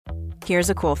Here's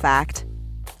a cool fact.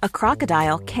 A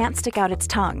crocodile can't stick out its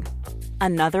tongue.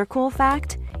 Another cool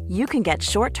fact, you can get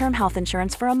short-term health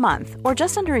insurance for a month or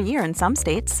just under a year in some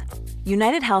states.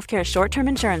 United Healthcare short-term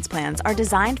insurance plans are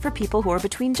designed for people who are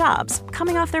between jobs,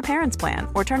 coming off their parents' plan,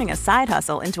 or turning a side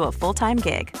hustle into a full-time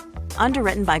gig.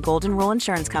 Underwritten by Golden Rule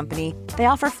Insurance Company, they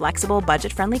offer flexible,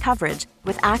 budget-friendly coverage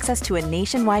with access to a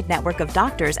nationwide network of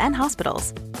doctors and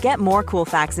hospitals. Get more cool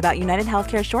facts about United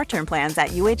Healthcare short-term plans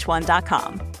at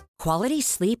uh1.com. Quality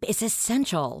sleep is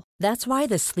essential. That's why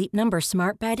the Sleep Number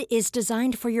Smart Bed is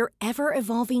designed for your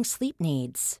ever-evolving sleep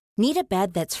needs. Need a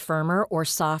bed that's firmer or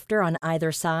softer on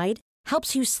either side?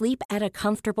 Helps you sleep at a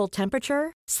comfortable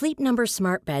temperature? Sleep Number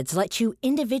Smart Beds let you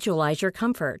individualize your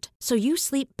comfort, so you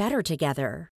sleep better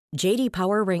together. J.D.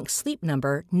 Power ranks Sleep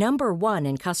Number number 1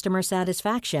 in customer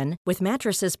satisfaction with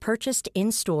mattresses purchased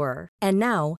in-store. And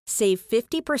now, save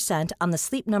 50% on the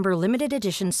Sleep Number Limited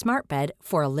Edition Smart Bed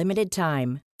for a limited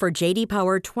time. For J.D.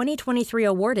 Power 2023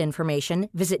 award information,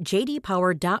 visit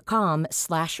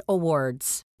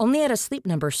jdpower.com/awards. Only at a Sleep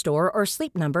Number store or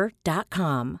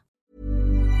sleepnumber.com.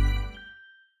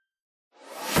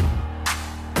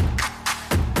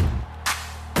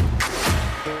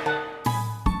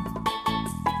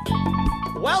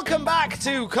 Welcome back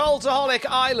to Cultaholic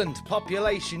Island,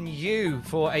 Population U,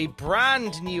 for a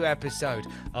brand new episode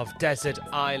of Desert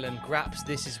Island Graps.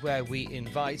 This is where we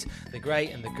invite the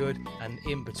great and the good and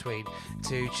in between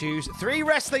to choose 3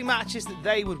 wrestling matches that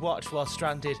they would watch while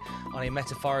stranded on a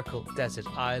metaphorical desert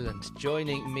island.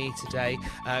 Joining me today,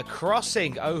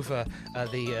 crossing over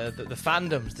the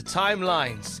fandoms, the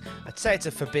timelines. I'd say it's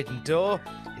a forbidden door.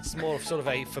 It's more of sort of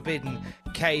a forbidden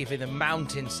cave in a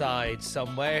mountainside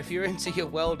somewhere. If you're into your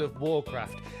World of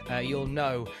Warcraft, you'll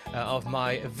know of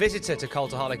my visitor to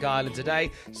Cultaholic Island today.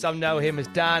 Some know him as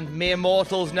Dan. Mere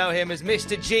mortals know him as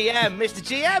Mr. GM. Mr.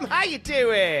 GM, how you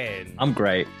doing? I'm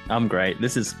great.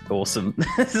 This is awesome.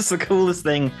 This is the coolest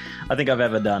thing I think I've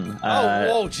ever done.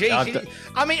 Geez.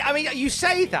 I mean, you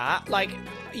say that like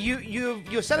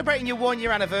you're celebrating your 1-year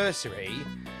anniversary.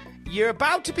 You're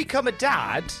about to become a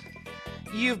dad.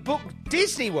 You've booked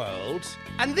Disney World,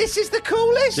 and this is the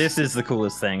coolest? This is the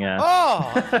coolest thing, yeah. Oh,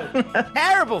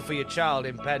 terrible for your child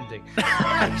impending.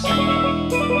 How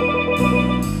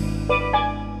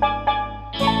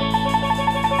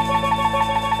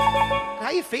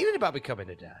are you feeling about becoming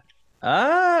a dad?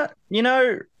 I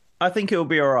think it'll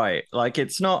be all right. Like,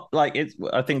 it's not like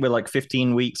I think we're like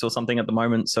 15 weeks or something at the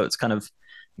moment, so it's kind of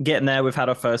getting there. We've had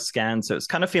our first scan, so it's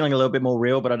kind of feeling a little bit more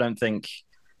real, but I don't think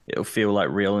it'll feel like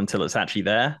real until it's actually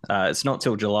there. It's not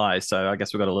till July, so I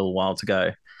guess we've got a little while to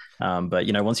go. But,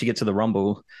 once you get to the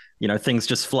Rumble, things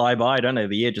just fly by, don't they?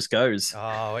 The year just goes.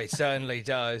 Oh, it certainly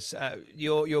does.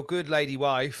 Your good lady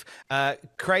wife,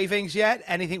 cravings yet?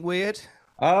 Anything weird?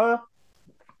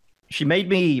 She made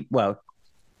me,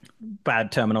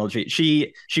 bad terminology.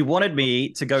 She wanted me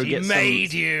to go get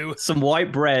some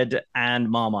white bread and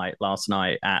Marmite last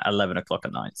night at 11 o'clock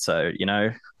at night. So,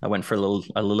 I went for a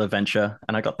little adventure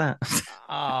and I got that.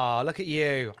 Oh, look at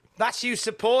you. That's you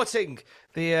supporting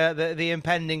the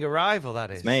impending arrival, that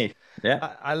is. It's me.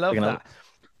 Yeah. I love that.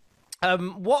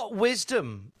 What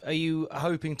wisdom are you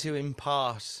hoping to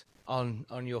impart on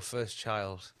your first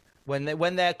child when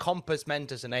they're compos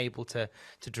mentis and able to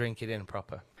drink it in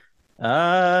proper?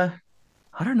 I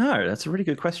don't know. That's a really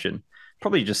good question.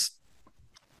 Probably just,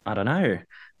 I don't know.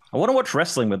 I want to watch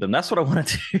wrestling with them. That's what I want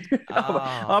to do.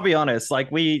 I'll be honest. I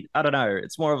don't know.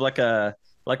 It's more of like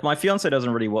my fiance doesn't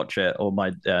really watch it, or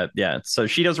so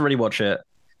she doesn't really watch it.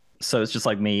 So it's just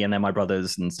like me and then my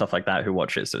brothers and stuff like that who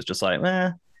watch it. So it's just like,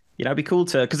 it'd be cool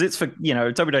to, because it's for,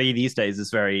 WWE these days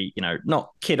is very,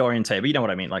 not kid oriented, but you know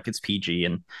what I mean? Like, it's PG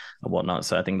and whatnot.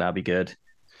 So I think that'd be good.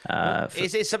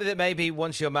 Is it something that maybe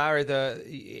once you're married,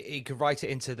 you could write it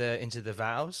into the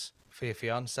vows for your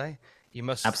fiance? You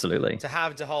must absolutely to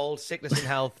hold sickness and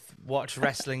health. Watch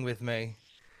wrestling with me.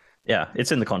 Yeah,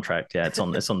 it's in the contract. Yeah, it's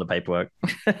on the paperwork.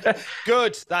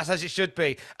 Good. That's as it should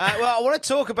be. Well, I want to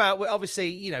talk about,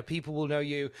 obviously, people will know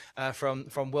you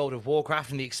from World of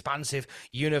Warcraft and the expansive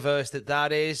universe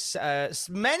that is.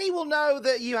 Many will know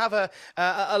that you have a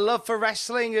love for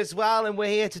wrestling as well, and we're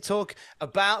here to talk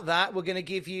about that. We're going to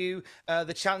give you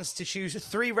the chance to choose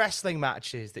 3 wrestling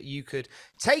matches that you could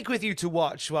take with you to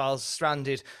watch while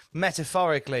stranded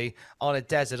metaphorically on a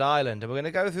desert island. And we're going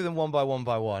to go through them one by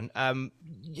one.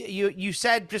 You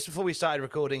said just before we started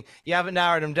recording, you haven't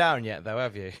narrowed them down yet, though,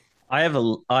 have you? I have a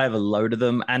load of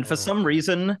them, and for some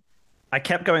reason, I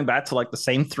kept going back to like the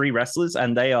same 3 wrestlers,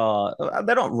 and they're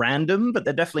not random, but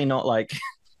they're definitely not like,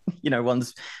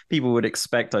 ones people would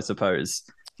expect, I suppose.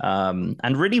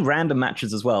 and really random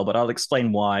matches as well. But I'll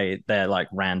explain why they're like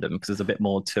random because there's a bit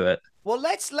more to it. Well,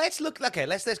 let's look. Okay,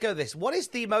 let's go with this. What is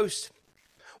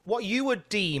what you would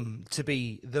deem to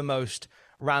be the most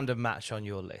random match on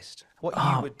your list? What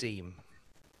you would deem?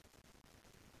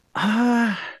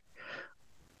 I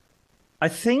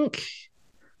think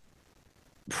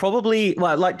probably,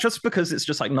 well, like just because it's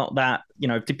just like not that,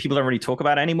 people don't really talk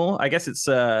about it anymore. I guess it's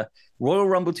Royal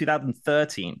Rumble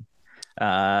 2013,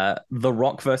 The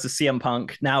Rock versus CM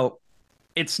Punk. Now,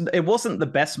 it wasn't the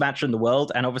best match in the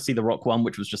world, and obviously The Rock won,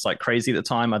 which was just like crazy at the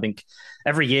time. I think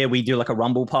every year we do like a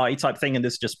Rumble party type thing, and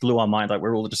this just blew our mind. Like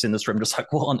we're all just in this room, just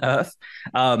like what on earth?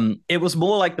 It was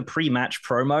more like the pre-match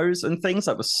promos and things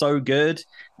that was so good,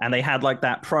 and they had like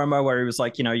that promo where he was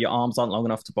like, your arms aren't long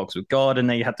enough to box with God, and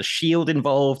then you had the Shield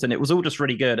involved, and it was all just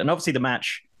really good. And obviously the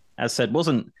match, as said,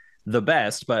 wasn't the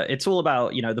best, but it's all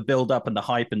about the build up and the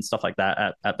hype and stuff like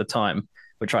that at the time,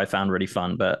 which I found really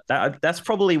fun. But that's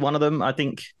probably one of them. I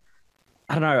think,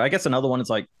 I don't know, I guess another one is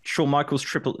like Shawn Michaels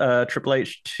Triple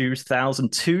H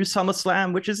 2002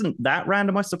 SummerSlam, which isn't that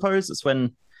random, I suppose. It's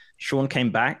when Shawn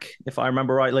came back, if I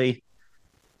remember rightly.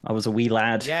 I was a wee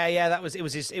lad. Yeah, it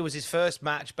was his first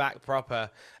match back proper.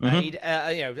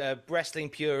 Wrestling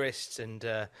purists and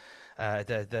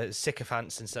the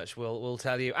sycophants and such will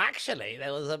tell you, actually,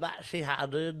 there was a match he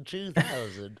had in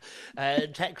 2000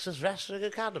 in Texas Wrestling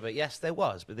Academy. Yes, there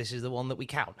was, but this is the one that we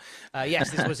count. Yes,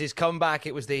 this was his comeback.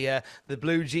 It was the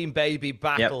Blue Jean Baby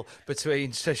battle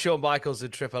between Shawn Michaels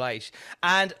and Triple H.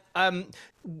 And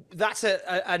that's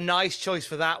a nice choice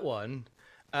for that one.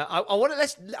 I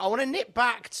want to nip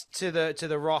back to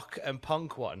the Rock and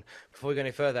Punk one before we go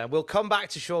any further. We'll come back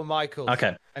to Shawn Michaels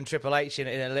and Triple H in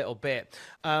a little bit.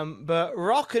 But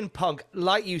Rock and Punk,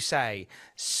 like you say,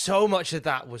 so much of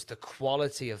that was the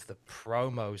quality of the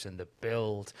promos and the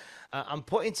build. I'm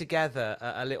putting together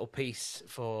a little piece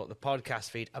for the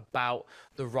podcast feed about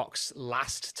the Rock's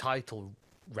last title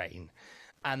reign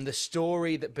and the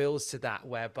story that builds to that,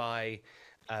 whereby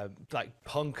like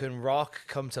Punk and Rock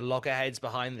come to loggerheads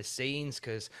behind the scenes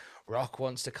because Rock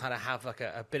wants to kind of have like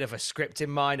a bit of a script in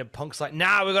mind, and Punk's like,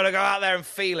 nah, we've got to go out there and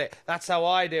feel it. That's how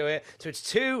I do it. So it's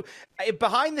two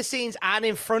behind the scenes and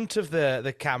in front of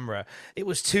the camera. It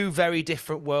was two very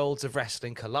different worlds of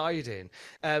wrestling colliding.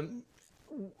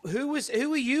 Who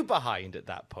were you behind at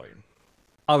that point?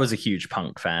 I was a huge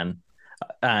Punk fan,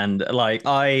 and like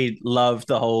I loved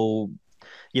the whole.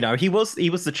 He was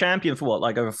the champion for what,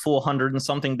 like over 400 and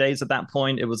something days at that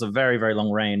point. It was a very, very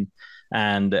long reign.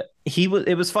 And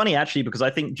it was funny actually, because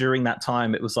I think during that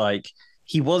time, it was like,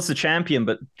 he was the champion,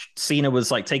 but Cena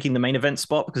was like taking the main event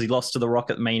spot because he lost to The Rock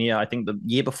at Mania, I think the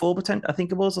year before, I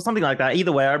think it was, or something like that.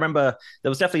 Either way, I remember there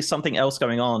was definitely something else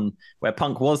going on where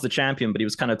Punk was the champion, but he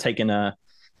was kind of taking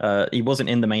he wasn't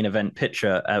in the main event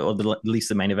picture, or at least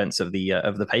the main events of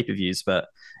the pay-per-views. But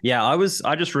yeah,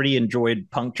 I just really enjoyed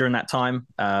Punk during that time.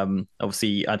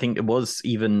 Obviously, I think it was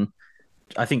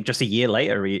just a year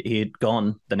later he had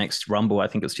gone. The next Rumble, I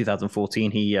think it was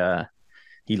 2014.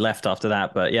 He left after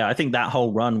that. But yeah, I think that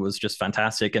whole run was just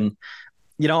fantastic. And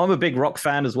I'm a big Rock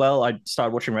fan as well. I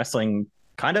started watching wrestling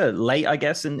kind of late, I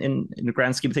guess, in the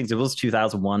grand scheme of things. It was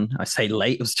 2001. I say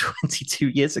late, it was 22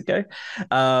 years ago.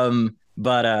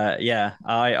 But yeah,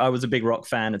 I was a big Rock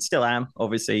fan and still am.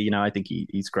 Obviously, I think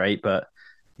he's great. But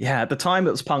yeah, at the time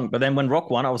it was Punk. But then when Rock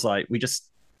won, I was like,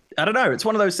 I don't know. It's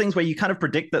one of those things where you kind of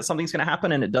predict that something's going to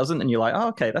happen and it doesn't. And you're like, oh,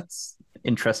 okay, that's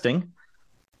interesting.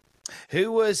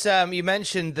 Who was, you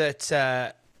mentioned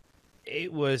that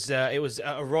it was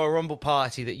a Royal Rumble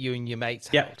party that you and your mates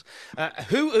held.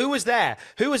 Who was there?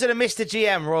 Who was at a Mr.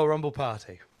 GM Royal Rumble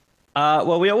party?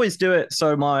 Well, we always do it.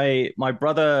 So my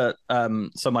brother,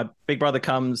 so my big brother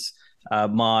comes,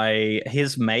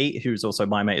 his mate, who's also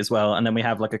my mate as well, and then we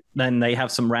have then they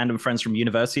have some random friends from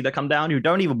university that come down who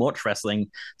don't even watch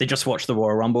wrestling. They just watch the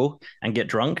Royal Rumble and get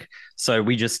drunk. So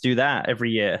we just do that every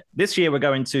year. This year we're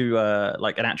going to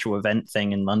like an actual event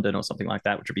thing in London or something like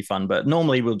that, which would be fun. But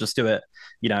normally we'll just do it,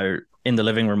 in the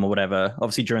living room or whatever.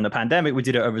 Obviously during the pandemic we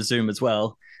did it over Zoom as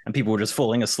well. And people were just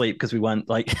falling asleep because we weren't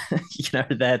there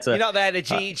to. You're not there to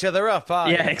G each other up, are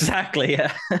you? Yeah, exactly.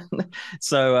 Yeah.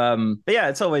 So, but yeah,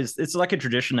 it's like a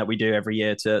tradition that we do every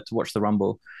year to watch the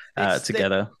Rumble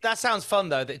together. That sounds fun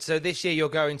though. So this year you're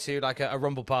going to like a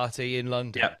Rumble party in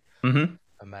London. Yeah. Mm-hmm.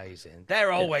 Amazing.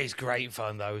 They're always great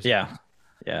fun, those. Yeah.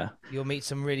 Yeah. You'll meet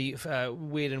some really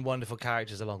weird and wonderful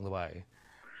characters along the way.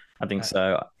 I think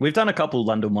so. We've done a couple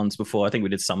London ones before. I think we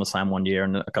did SummerSlam one year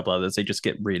and a couple others. They just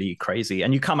get really crazy.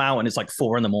 And you come out and it's like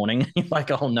 4 a.m. and you're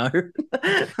like, oh no.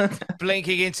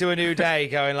 Blinking into a new day,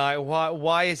 going like,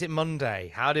 why is it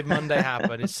Monday? How did Monday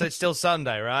happen? It's still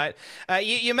Sunday, right?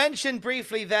 You mentioned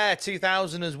briefly there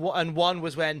 2001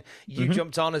 was when you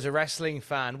jumped on as a wrestling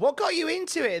fan. What got you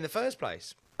into it in the first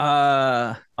place?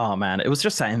 Oh man, it was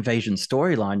just that invasion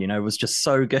storyline, it was just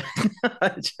so good.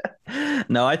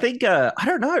 No, I think I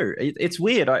don't know. It's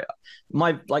weird.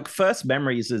 My like first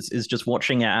memories is just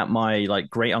watching it at my like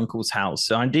great uncle's house.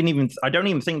 So I don't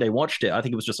even think they watched it. I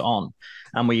think it was just on,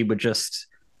 and we were just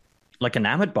like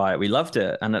enamored by it. We loved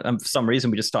it, and for some reason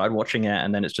we just started watching it,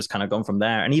 and then it's just kind of gone from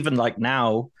there. And even like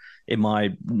now, in my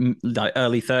like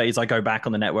early 30s, I go back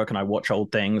on the network and I watch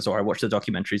old things, or I watch the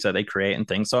documentaries that they create and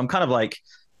things. So I'm kind of like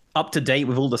up to date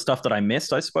with all the stuff that I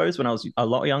missed, I suppose, when I was a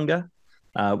lot younger,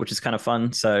 which is kind of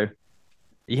fun. So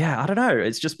yeah, I don't know.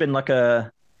 It's just been like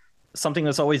something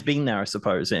that's always been there, I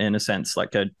suppose, in a sense.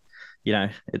 Like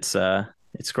it's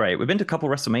great. We've been to a couple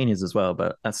WrestleManias as well,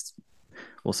 but that's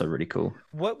also really cool.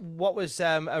 What was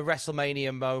a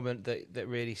WrestleMania moment that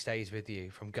really stays with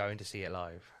you from going to see it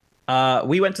live?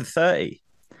 We went to 30.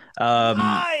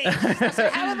 Nice! That's a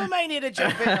hell of a mania to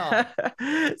jump in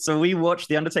on. So we watched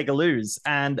The Undertaker lose,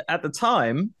 and at the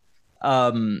time,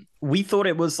 we thought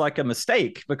it was like a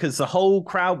mistake because the whole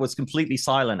crowd was completely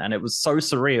silent, and it was so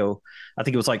surreal. I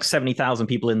think it was like 70,000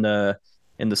 people in the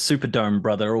Superdome,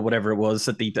 brother, or whatever it was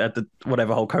at the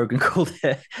whatever Hulk Hogan called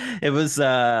it. It was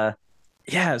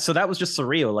yeah. So that was just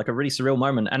surreal, like a really surreal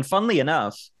moment. And funnily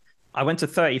enough, I went to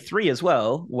 33 as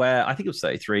well, where I think it was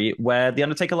 33, where The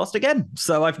Undertaker lost again.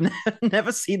 So I've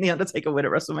never seen The Undertaker win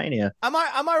at WrestleMania. Am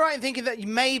I right in thinking that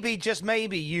maybe, just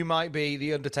maybe, you might be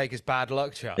The Undertaker's bad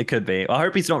luck charm? It could be. I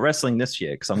hope he's not wrestling this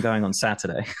year because I'm going on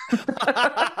Saturday.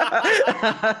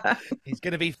 He's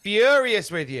going to be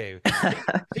furious with you. So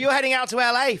you're heading out to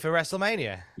LA for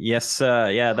WrestleMania? Yes, sir.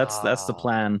 Yeah, that's the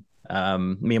plan.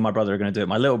 Me and my brother are going to do it.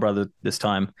 My little brother this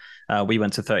time. We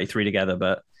went to 33 together,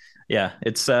 but yeah,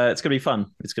 it's gonna be fun.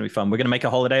 It's gonna be fun. We're gonna make a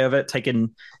holiday of it.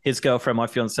 Taking his girlfriend, my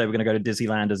fiance, we're gonna go to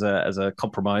Disneyland as a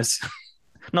compromise.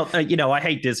 Not, I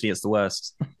hate Disney. It's the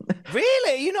worst.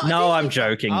 Really? You know? No, I'm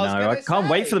joking. No, I can't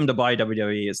wait for them to buy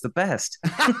WWE. It's the best.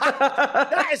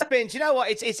 That has been. Do you know what?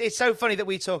 It's so funny that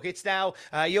we talk. It's now.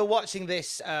 You're watching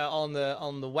this on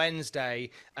the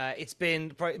Wednesday. It's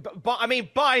been. But I mean,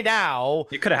 by now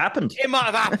it could have happened. It might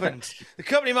have happened. The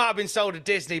company might have been sold to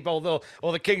Disney, or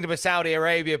the Kingdom of Saudi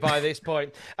Arabia by this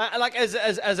point. Like as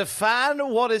a fan,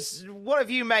 what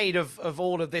have you made of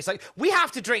all of this? Like we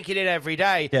have to drink it in every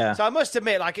day. Yeah. So I must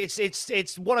admit, like it's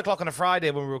 1:00 on a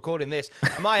Friday when we're recording this.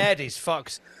 My head is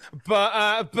fucked.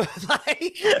 But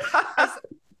like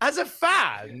as a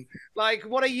fan, like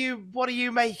what are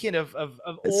you making of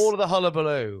all of the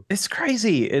hullabaloo? It's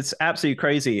crazy. It's absolutely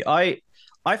crazy. I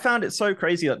found it so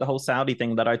crazy, like the whole Saudi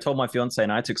thing, that I told my fiance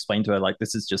and I had to explain to her, like,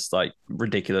 this is just like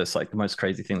ridiculous, like the most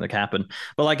crazy thing that can happen.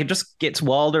 But like it just gets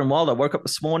wilder and wilder. I woke up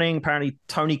this morning, apparently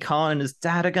Tony Khan and his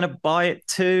dad are gonna buy it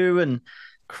too, and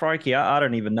crikey, I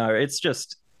don't even know. It's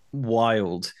just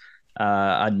wild.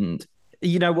 And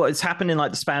you know what? It's happened in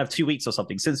like the span of 2 weeks or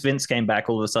something. Since Vince came back,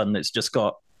 all of a sudden it's just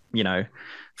got,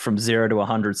 from 0 to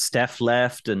 100. Steph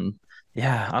left, and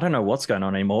yeah, I don't know what's going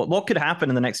on anymore. What could happen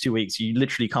in the next 2 weeks? You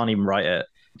literally can't even write it.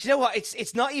 Do you know what?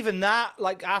 It's not even that.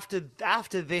 Like after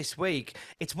this week,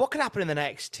 it's what could happen in the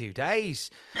next 2 days.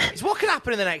 It's what could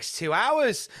happen in the next 2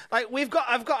 hours. Like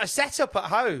I've got a setup at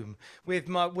home with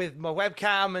my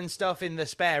webcam and stuff in the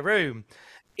spare room,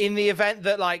 in the event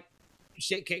that like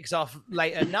shit kicks off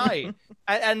late at night,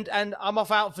 and I'm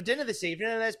off out for dinner this evening,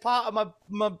 and there's part of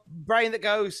my brain that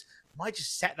goes, I might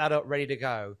just set that up ready to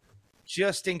go,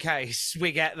 just in case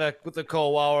we get the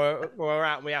call while we're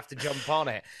out and we have to jump on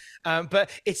it. But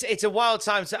it's a wild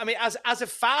time. So I mean, as a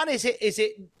fan,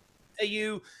 are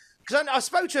you? Because I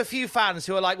spoke to a few fans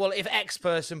who are like, well, if X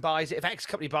person buys it, if X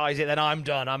company buys it, then I'm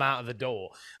done. I'm out of the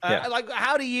door. Like,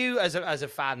 how do you, as a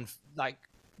fan, like,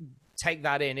 take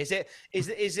that in? Is it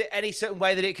any certain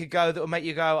way that it could go that will make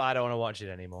you go, I don't want to watch it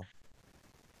anymore?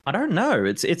 I don't know.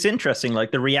 It's interesting.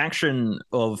 Like the reaction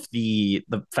of the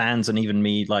fans and even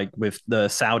me, like with the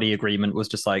Saudi agreement, was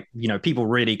just like, people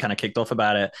really kind of kicked off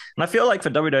about it. And I feel like for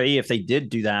WWE, if they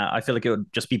did do that, I feel like it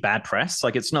would just be bad press.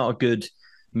 Like it's not a good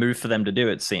move for them to do,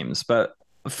 it seems. But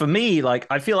for me, like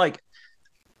I feel like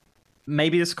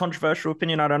maybe it's a controversial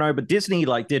opinion, I don't know, but Disney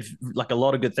like did like a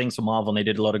lot of good things for Marvel, and they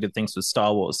did a lot of good things for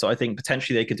Star Wars. So I think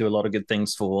potentially they could do a lot of good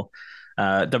things for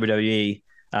WWE,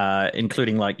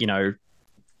 including like,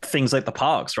 things like the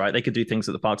parks, right? They could do things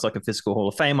at the parks like a physical Hall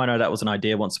of Fame. I know that was an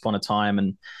idea once upon a time.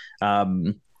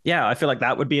 And Yeah, I feel like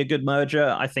that would be a good merger.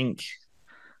 I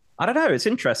don't know. It's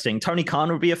interesting. Tony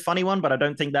Khan would be a funny one, but I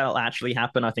don't think that'll actually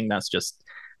happen. I think that's just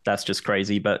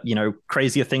crazy. But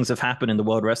crazier things have happened in the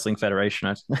World Wrestling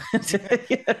Federation.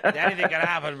 Anything can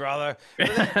happen, brother.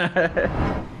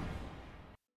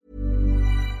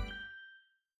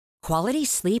 Quality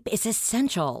sleep is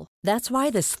essential. That's why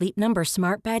the Sleep Number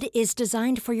Smart Bed is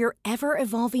designed for your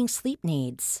ever-evolving sleep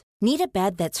needs. Need a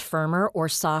bed that's firmer or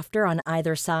softer on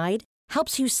either side?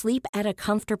 Helps you sleep at a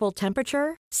comfortable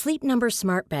temperature? Sleep Number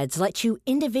Smart Beds let you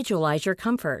individualize your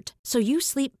comfort so you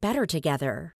sleep better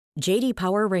together. JD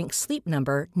Power ranks Sleep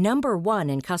Number number 1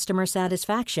 in customer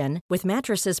satisfaction with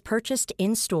mattresses purchased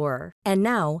in-store. And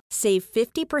now, save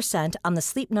 50% on the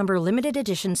Sleep Number Limited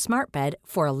Edition Smart Bed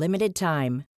for a limited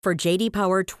time. For JD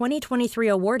Power 2023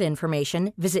 award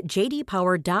information, visit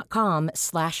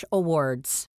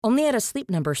jdpower.com/awards. Only at a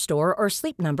Sleep Number store or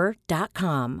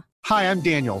sleepnumber.com. Hi, I'm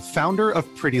Daniel, founder of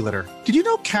Pretty Litter. Did you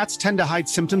know cats tend to hide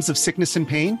symptoms of sickness and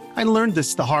pain? I learned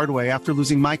this the hard way after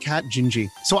losing my cat,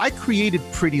 Gingy. So I created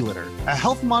Pretty Litter, a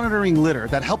health monitoring litter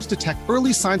that helps detect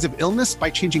early signs of illness by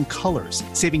changing colors,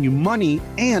 saving you money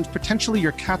and potentially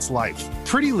your cat's life.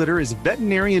 Pretty Litter is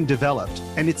veterinarian developed,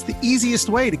 and it's the easiest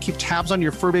way to keep tabs on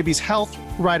your fur baby's health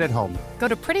right at home. Go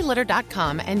to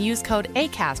prettylitter.com and use code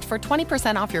ACAST for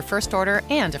 20% off your first order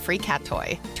and a free cat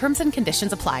toy. Terms and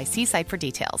conditions apply. See site for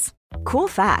details. Cool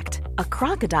fact, a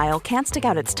crocodile can't stick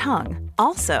out its tongue.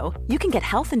 Also, you can get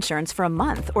health insurance for a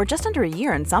month or just under a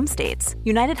year in some states.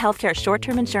 United Healthcare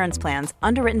short-term insurance plans,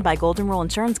 underwritten by Golden Rule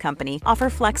Insurance Company, offer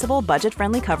flexible,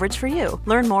 budget-friendly coverage for you.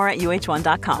 Learn more at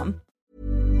uh1.com.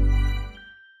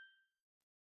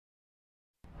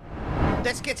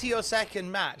 Let's get to your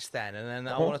second match then, and then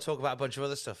I want to talk about a bunch of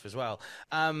other stuff as well.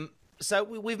 So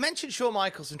we've mentioned Shawn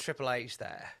Michaels and Triple H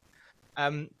there.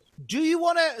 Do you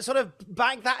want to sort of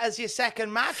bank that as your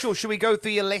second match, or should we go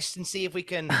through your list and see if we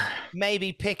can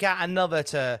maybe pick out another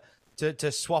to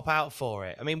swap out for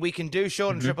it? I mean, we can do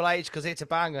Shawn and Triple H because it's a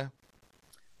banger.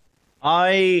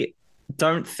 I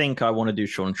don't think I want to do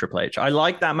Shawn and Triple H. I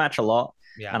like that match a lot,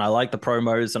 and I like the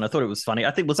promos, and I thought it was funny.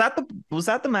 I think was that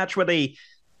the match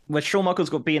where Shawn Michaels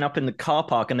got beaten up in the car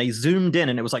park and they zoomed in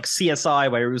and it was like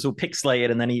CSI where it was all pixelated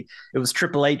and then it was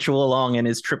Triple H all along in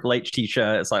his Triple H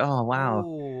t-shirt. It's like, oh, wow.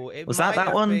 Ooh, was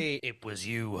that one? It was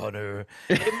you, Hunter.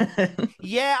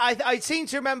 Yeah, I seem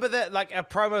to remember that like a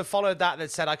promo followed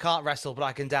that said, I can't wrestle, but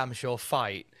I can damn sure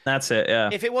fight. That's it, yeah.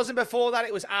 If it wasn't before that,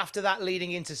 it was after that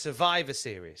leading into Survivor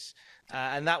Series.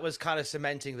 And that was kind of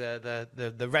cementing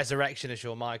the resurrection of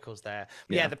Shawn Michaels there.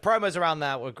 But yeah, the promos around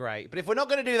that were great. But if we're not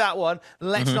going to do that one,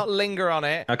 let's not linger on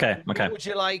it. Okay. What would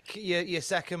you like your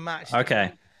second match?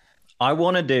 Okay. I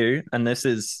want to do, and this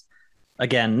is,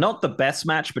 again, not the best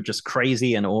match, but just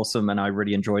crazy and awesome, and I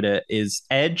really enjoyed it, is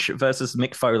Edge versus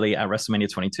Mick Foley at WrestleMania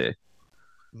 22.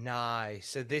 Nice.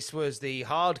 So this was the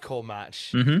hardcore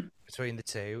match between the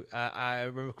two. I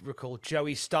recall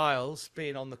Joey Styles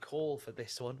being on the call for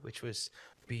this one, which was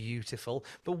beautiful.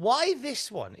 But why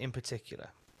this one in particular?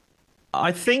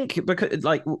 I think because,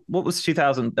 like, what was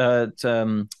 2000?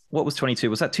 What was 22?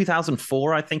 Was that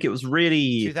 2004? I think it was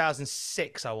really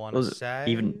 2006. I want to say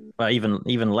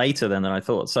even later than I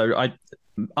thought. So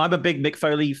I'm a big Mick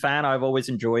Foley fan. I've always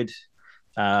enjoyed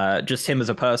just him as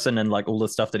a person and like all the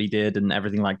stuff that he did and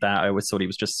everything like that. I always thought he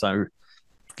was just so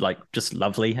just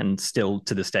lovely, and still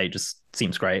to this day just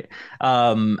seems great.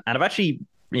 And I've actually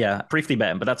briefly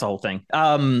met him, but that's the whole thing.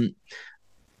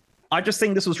 I just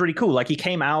think this was really cool. Like, he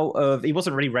came out of, he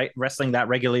wasn't really wrestling that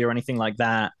regularly or anything like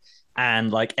that,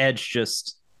 and like Edge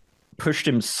just pushed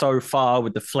him so far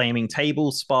with the flaming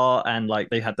table spot, and like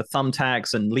they had the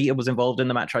thumbtacks, and Lita was involved in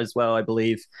the match as well, I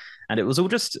believe, and it was all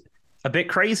just a bit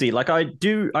crazy. Like, I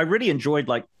really enjoyed,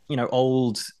 like,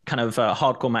 old kind of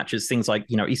hardcore matches, things like,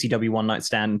 ECW One Night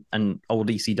Stand and old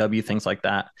ECW, things like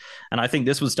that. And I think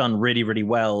this was done really, really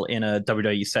well in a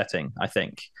WWE setting,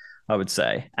 I would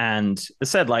say. And as I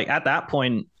said, like, at that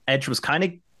point, Edge was kind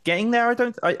of getting there.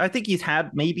 I think he's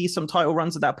had maybe some title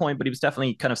runs at that point, but he was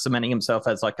definitely kind of cementing himself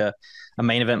as like a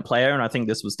main event player. And I think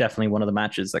this was definitely one of the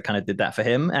matches that kind of did that for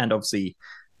him. And obviously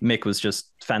Mick was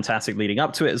just fantastic leading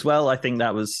up to it as well. I think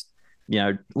that was,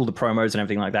 all the promos and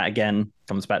everything like that, again,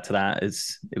 comes back to that.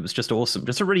 It was just awesome.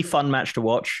 Just a really fun match to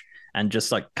watch, and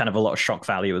just like kind of a lot of shock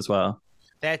value as well.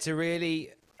 They had to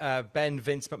really bend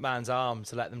Vince McMahon's arm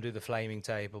to let them do the flaming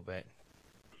table bit.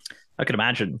 I could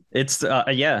imagine. It's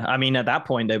I mean, at that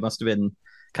point they must have been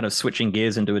kind of switching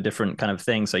gears into a different kind of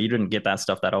thing, so you didn't get that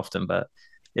stuff that often, but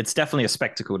it's definitely a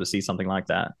spectacle to see something like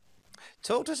that.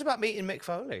 Talk to us about meeting Mick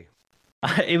Foley.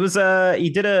 It was he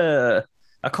did a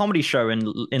comedy show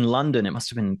in London. It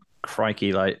must have been,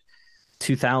 crikey, like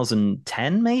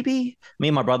 2010 maybe. Me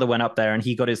and my brother went up there, and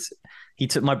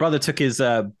my brother took his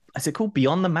is it called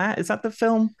Beyond the Mat? Is that the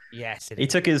film? Yes, he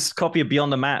took his copy of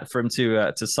Beyond the Mat for him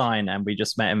to sign, and we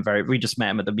just met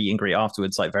him at the meet and greet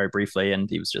afterwards, like very briefly, and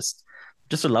he was just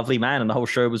a lovely man, and the whole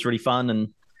show was really fun,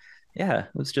 and yeah,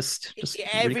 it was just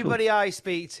everybody really cool. I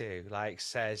speak to like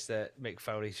says that Mick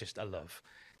Foley's just a love.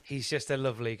 He's just a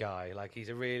lovely guy. Like, he's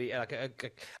a really like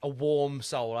a warm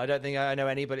soul. I don't think I know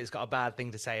anybody that's got a bad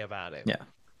thing to say about him. Yeah.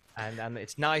 And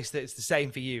it's nice that it's the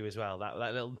same for you as well. That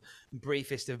little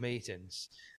briefest of meetings.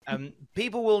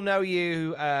 People will know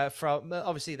you from,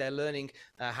 obviously they're learning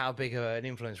how big of an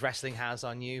influence wrestling has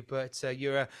on you, but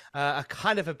you're a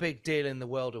kind of a big deal in the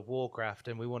world of Warcraft,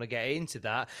 and we want to get into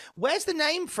that. Where's the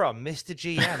name from, Mr.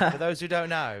 GM, for those who don't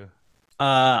know?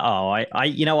 I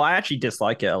actually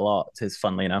dislike it a lot. It's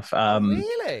funnily enough.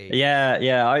 Really?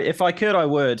 Yeah. If I could, I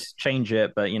would change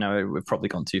it, but we've probably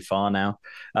gone too far now.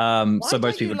 Why so most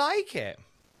don't people you like it?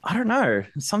 I don't know.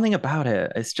 Something about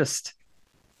it. It's just,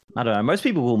 I don't know. Most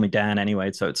people call me Dan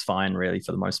anyway, so it's fine really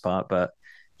for the most part. But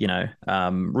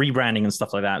rebranding and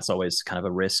stuff like that, it's always kind of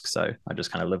a risk. So I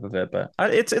just kind of live with it. But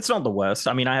it's not the worst.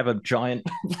 I mean, I have a giant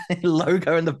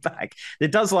logo in the back.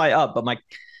 It does light up, but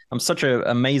I'm such an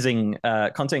amazing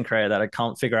content creator that I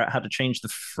can't figure out how to change the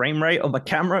frame rate on my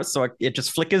camera, so it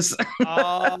just flickers.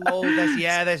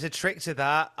 There's a trick to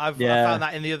that. I found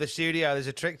that in the other studio. There's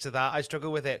a trick to that. I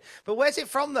struggle with it. But where's it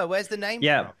from, though? Where's the name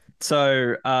from?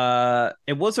 So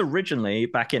it was originally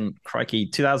back in,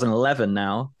 2011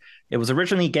 now. It was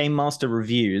originally Game Master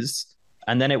Reviews,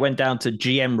 and then it went down to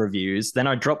GM Reviews. Then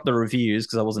I dropped the reviews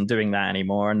because I wasn't doing that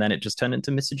anymore, and then it just turned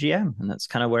into Mr. GM, and that's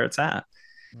kind of where it's at.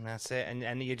 And that's it.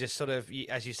 And you just sort of,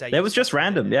 as you say... It was just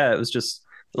random. Yeah, it was just...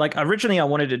 Like, originally I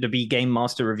wanted it to be Game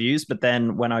Master Reviews, but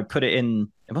then when I put it in...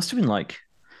 It must have been, like,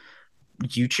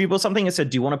 YouTube or something. It said,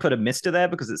 do you want to put a Mr. there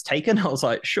because it's taken? I was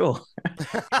like, sure.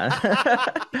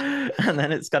 And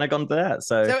then it's kind of gone to that.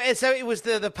 So it was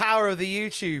the power of the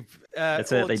YouTube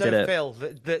that's it. They did it.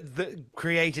 That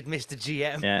created Mr.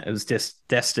 GM. Yeah, it was just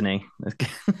destiny.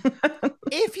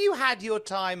 If you had your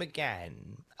time again...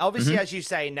 Obviously, as you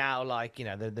say now, like,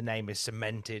 the name is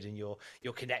cemented and you're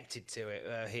connected to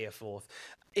it hereforth.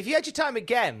 If you had your time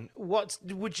again,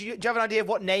 do you have an idea of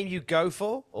what name you go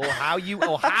for, or how you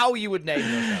would name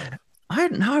yourself? I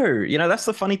don't know. That's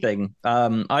the funny thing.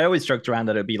 I always joked around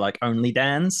that it'd be like Only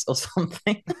Dance or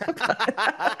something.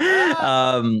 But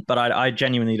I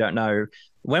genuinely don't know.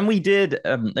 When we did,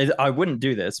 I wouldn't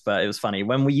do this, but it was funny.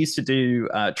 When we used to do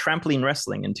trampoline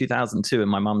wrestling in 2002 in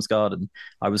my mum's garden,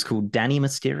 I was called Danny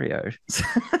Mysterio.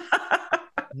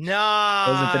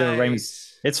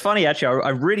 Nice. It's funny, actually. I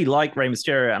really like Rey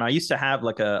Mysterio, and I used to have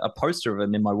like a poster of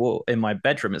him in my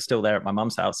bedroom. It's still there at my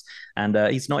mum's house, and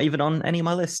he's not even on any of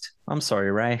my list. I'm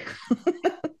sorry, Ray.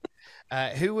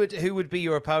 Who would be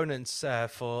your opponents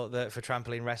for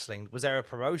trampoline wrestling? Was there a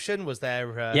promotion? Was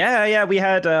there? Yeah, we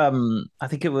had. I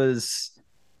think it was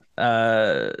like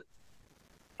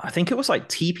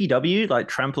TPW, like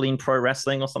Trampoline Pro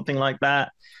Wrestling or something like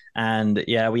that. And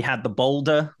yeah, we had the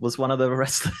Boulder was one of the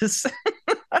wrestlers.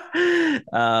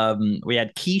 We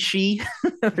had Kishi,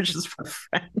 which is my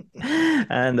friend.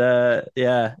 And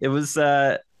it was.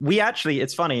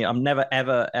 It's funny. I'm never,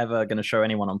 ever, ever going to show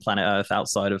anyone on planet Earth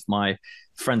outside of my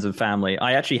friends and family.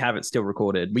 I actually have it still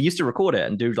recorded. We used to record it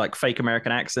and do like fake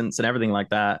American accents and everything like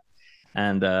that.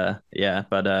 And no.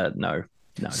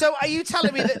 So are you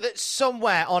telling me that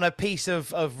somewhere on a piece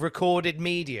of recorded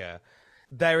media,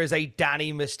 there is a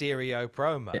Danny Mysterio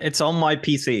promo? It's on my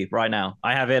PC right now.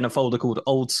 I have it in a folder called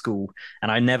Old School,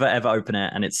 and I never ever open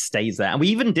it, and it stays there. And we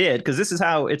even did, because this is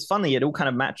how it's funny. It all kind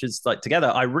of matches like together.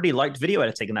 I really liked video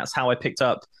editing, and that's how I picked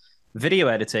up video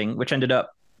editing, which ended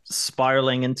up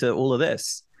spiraling into all of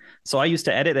this. So I used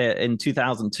to edit it in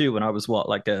 2002 when I was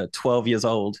 12 years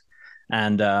old,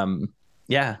 and and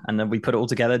then we put it all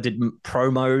together, did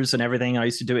promos and everything. I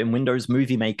used to do it in Windows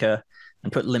Movie Maker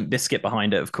and put Limp Bizkit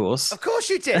behind it, of course. Of course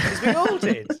you did, because we all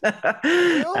did.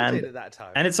 We all did at that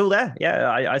time. And it's all there. Yeah,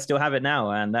 I still have it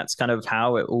now. And that's kind of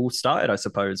how it all started, I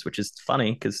suppose, which is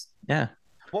funny because, yeah.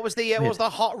 What was the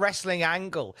hot wrestling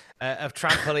angle of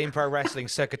Trampoline Pro Wrestling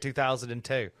circa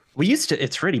 2002? We used to,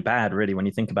 it's really bad, really, when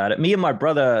you think about it. Me and my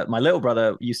little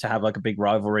brother used to have like a big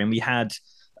rivalry, and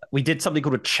we did something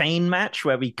called a chain match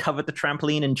where we covered the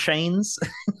trampoline in chains.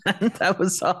 And that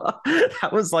was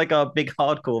like our big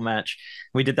hardcore match.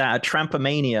 We did that at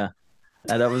Trampomania.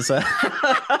 And that was I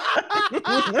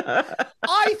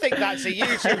think that's a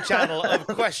YouTube channel of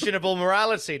questionable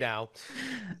morality now.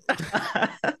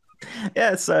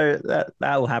 Yeah, so that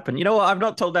will happen. You know what? I've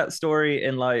not told that story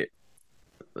in like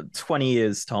 20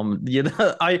 years, Tom.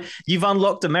 You've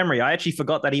unlocked a memory. I actually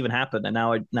forgot that even happened, and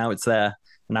now it's there.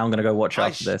 Now I'm going to go watch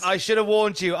after this. I should have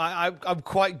warned you. I'm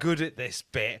quite good at this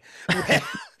bit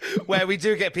where we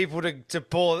do get people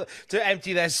to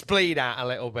empty their spleen out a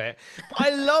little bit. But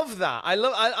I love that. I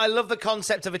love the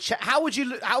concept of a how would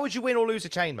you win or lose a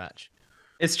chain match?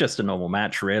 It's just a normal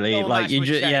match, really.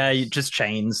 You just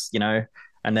chains,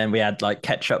 And then we had like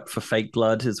ketchup for fake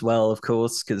blood as well, of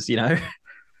course, because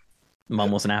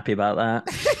Mum wasn't happy about that.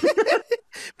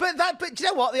 But you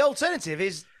know what? The alternative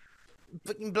is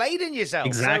fucking blading yourself.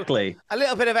 Exactly. So a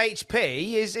little bit of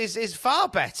HP is far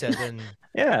better than.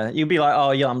 Yeah, you'd be like,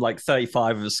 oh yeah, I'm like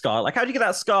 35 with a scar. Like, how'd you get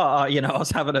that scar? I was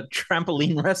having a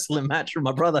trampoline wrestling match with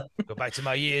my brother. Go back to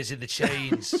my years in the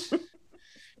chains.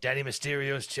 Danny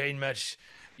Mysterio's chain match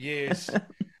years.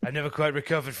 I never quite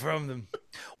recovered from them.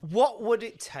 What would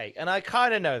it take? And I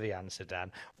kind of know the answer,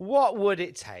 Dan. What would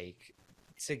it take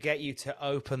to get you to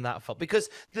open that file? Because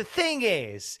the thing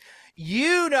is,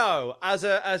 as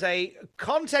a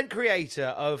content creator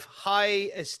of high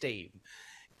esteem,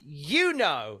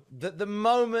 that the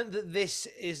moment that this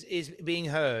is being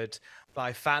heard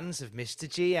by fans of Mr.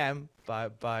 GM,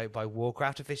 by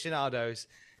Warcraft aficionados,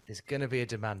 there's going to be a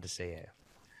demand to see it.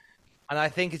 And I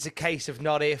think it's a case of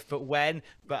not if, but when,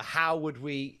 but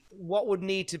what would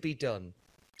need to be done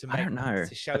to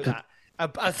show that?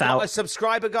 A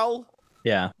subscriber goal?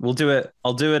 Yeah, we'll do it.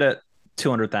 I'll do it at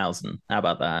 200,000. How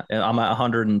about that? I'm at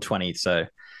 120, so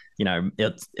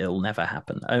it'll never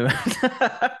happen.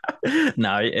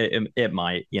 No, it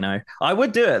might. I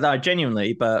would do it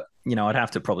genuinely, but I'd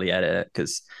have to probably edit it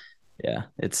because, yeah,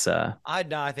 it's.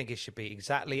 I think it should be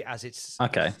exactly as it's.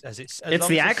 Okay. It's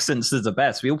the accents is the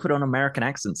best. We all put on American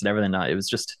accents and everything. It was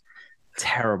just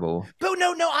terrible. But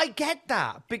no, I get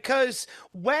that, because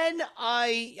when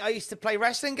I used to play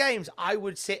wrestling games, I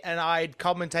would sit and I'd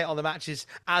commentate on the matches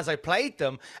as I played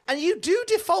them, and you do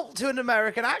default to an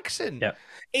American accent. Yeah.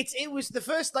 It was the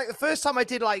first time I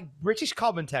did like British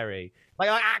commentary, like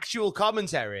actual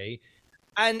commentary,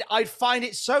 and I'd find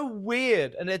it so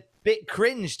weird and a bit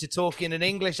cringe to talk in an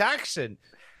English accent,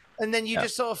 and then you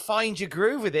just sort of find your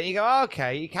groove with it. You go, oh,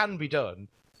 okay, it can be done.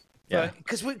 Yeah,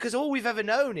 because all we've ever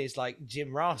known is like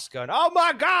Jim Ross going, "Oh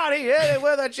my God, he hit it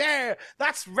with a chair."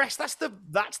 That's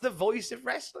the voice of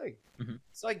wrestling. Mm-hmm.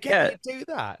 So I get you do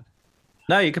that.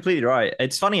 No, you're completely right.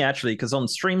 It's funny actually, because on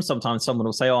stream sometimes someone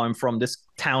will say, "Oh, I'm from this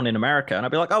town in America," and I'll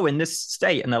be like, "Oh, in this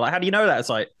state," and they're like, "How do you know that?" It's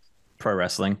like pro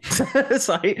wrestling. It's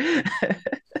like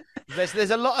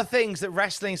there's a lot of things that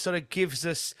wrestling sort of gives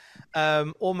us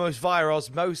almost via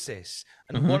osmosis,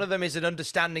 and one of them is an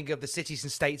understanding of the cities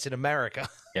and states in America.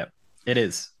 Yep. It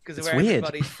is. Because of where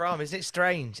everybody's from. Isn't it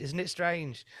strange?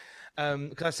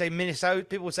 Because I say Minnesota,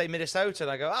 people will say Minnesota,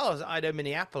 and I go, oh, I know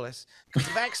Minneapolis because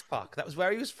of X-Pac. That was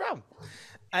where he was from.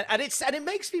 And it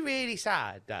makes me really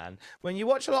sad, Dan, when you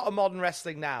watch a lot of modern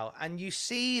wrestling now and you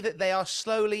see that they are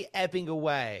slowly ebbing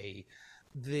away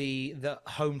the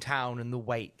hometown and the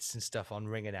weights and stuff on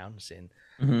ring announcing.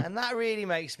 Mm-hmm. And that really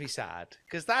makes me sad,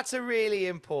 because that's a really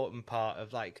important part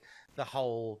of like the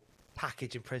whole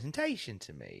package and presentation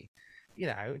to me.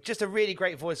 Just a really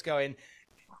great voice going,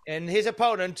 and his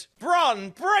opponent, Bron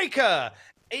Breakker.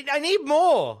 I need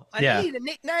more. I need a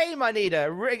nickname. I need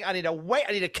a ring. I need a weight.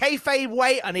 I need a kayfabe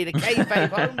weight. I need a kayfabe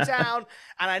hometown,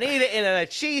 and I need it in a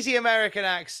cheesy American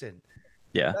accent.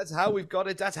 Yeah, that's how we've got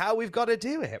it. That's how we've got to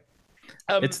do it.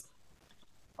 It's.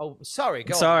 Oh, sorry.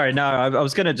 Go sorry, on. no. I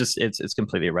was gonna just. It's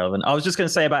completely irrelevant. I was just gonna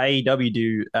say about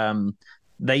AEW.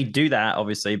 They do that,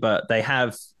 obviously, but they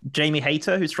have Jamie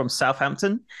Hayter, who's from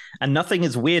Southampton, and nothing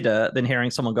is weirder than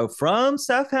hearing someone go from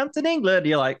Southampton, England.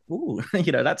 You're like, ooh,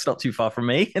 that's not too far from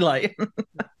me. Like,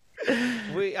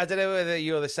 I don't know whether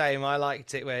you're the same. I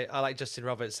liked it where I like Justin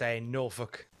Roberts saying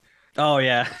Norfolk. Oh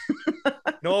yeah,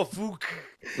 Norfolk,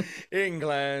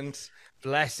 England.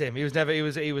 Bless him. He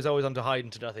was always under hiding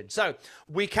to nothing. So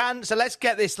let's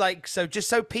get this just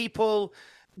so people.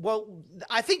 Well,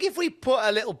 I think if we put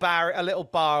a little bar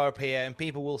up here, and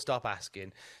people will stop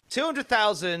asking.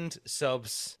 200,000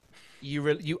 subs,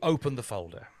 you open the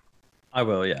folder. I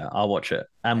will, yeah. I'll watch it,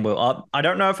 and I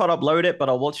don't know if I'll upload it, but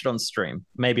I'll watch it on stream.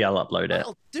 Maybe I'll upload it.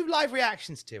 I'll do live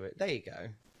reactions to it. There you go.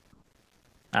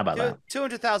 How about that?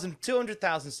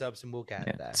 200,000 subs, and we'll get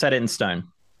it there. Set it in stone.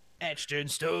 Etched in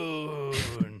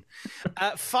stone.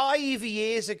 5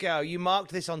 years ago, you marked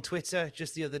this on Twitter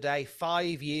just the other day.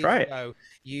 5 years ago,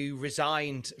 you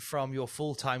resigned from your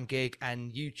full-time gig,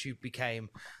 and YouTube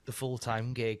became the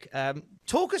full-time gig.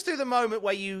 Talk us through the moment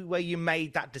where you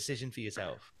made that decision for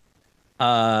yourself.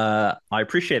 I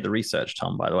appreciate the research,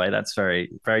 Tom, by the way. That's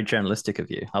very, very journalistic of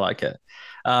you. I like it.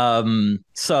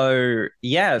 So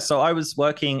I was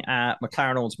working at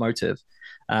McLaren Automotive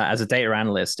as a data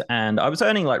analyst, and I was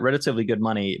earning like relatively good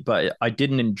money, but I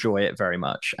didn't enjoy it very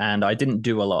much, and I didn't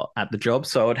do a lot at the job.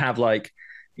 So I would have like,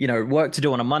 work to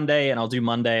do on a Monday, and I'll do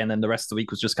Monday, and then the rest of the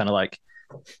week was just kind of like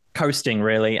coasting,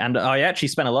 really. And I actually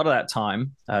spent a lot of that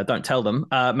time, don't tell them,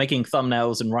 making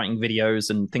thumbnails and writing videos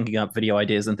and thinking up video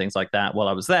ideas and things like that while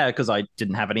I was there, because I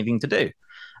didn't have anything to do.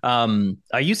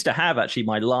 I used to have actually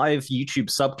my live YouTube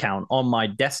sub count on my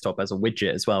desktop as a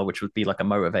widget as well, which would be like a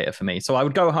motivator for me. So I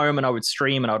would go home and I would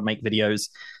stream and I would make videos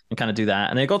and kind of do that.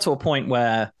 And it got to a point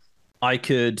where I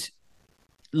could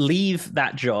leave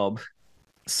that job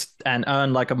and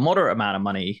earn like a moderate amount of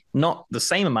money, not the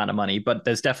same amount of money, but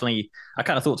there's definitely, I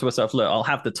kind of thought to myself, look, I'll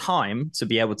have the time to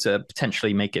be able to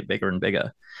potentially make it bigger and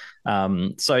bigger.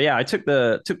 So yeah, I took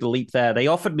the leap there. They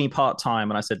offered me part-time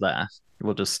and I said,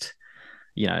 we'll just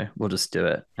do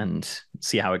it and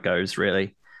see how it goes,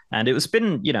 really. And it's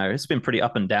been pretty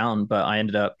up and down, but I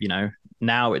ended up,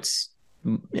 now it's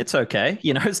okay.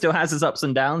 It still has its ups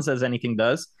and downs, as anything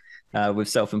does, with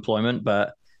self-employment,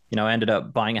 but I ended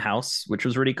up buying a house, which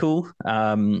was really cool.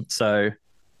 So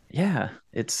yeah,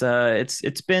 it's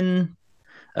been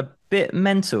a bit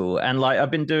mental, and like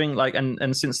I've been doing like,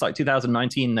 and since like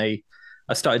 2019, I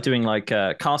started doing like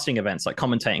casting events, like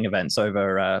commentating events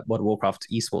over World of Warcraft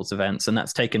esports events, and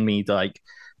that's taken me like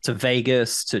to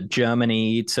Vegas, to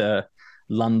Germany, to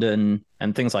London,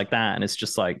 and things like that. And it's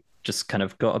just kind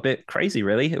of got a bit crazy,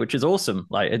 really, which is awesome.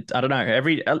 Like, I don't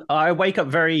know, I wake up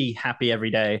very happy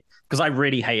every day because I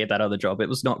really hated that other job. It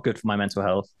was not good for my mental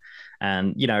health,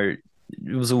 and it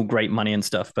was all great money and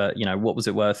stuff, but what was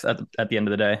it worth at the end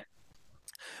of the day?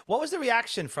 What was the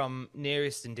reaction from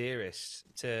nearest and dearest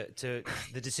to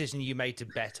the decision you made to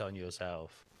bet on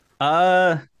yourself?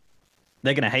 They're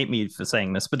gonna hate me for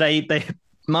saying this, but they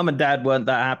mum and dad weren't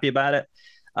that happy about it.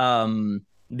 I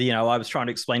was trying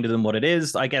to explain to them what it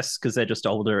is, I guess, because they're just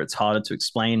older. It's harder to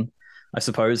explain, I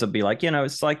suppose. I'd be like,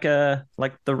 it's like the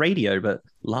radio, but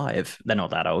live. They're not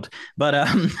that old, but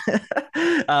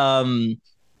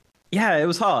yeah, it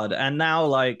was hard. And now,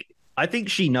 like, I think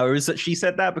she knows that she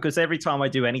said that, because every time I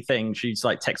do anything, she's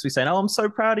like texts me saying, "Oh, I'm so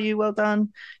proud of you. Well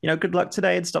done. Good luck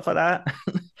today," and stuff like that.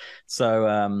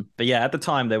 So, but yeah, at the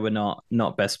time they were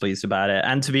not best pleased about it.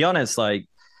 And to be honest, like,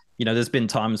 there's been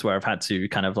times where I've had to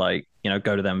kind of like,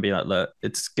 go to them and be like, look,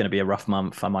 it's going to be a rough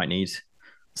month. I might need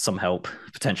some help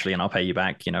potentially, and I'll pay you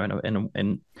back,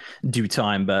 in due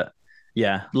time. But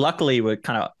yeah, luckily we're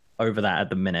kind of over that at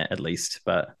the minute, at least.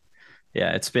 But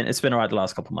yeah, it's been all right the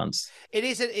last couple of months.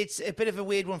 It's a bit of a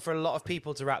weird one for a lot of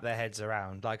people to wrap their heads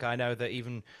around. Like, I know that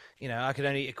even, I could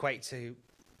only equate to,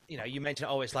 you mentioned,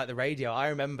 it's like the radio. I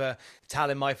remember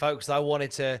telling my folks that I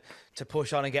wanted to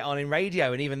push on and get on in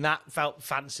radio, and even that felt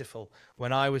fanciful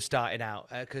when I was starting out,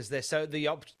 because the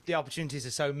opportunities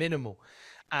are so minimal,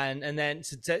 and then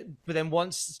but then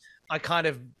once I kind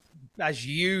of, as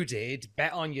you did,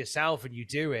 bet on yourself and you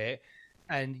do it,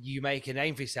 and you make a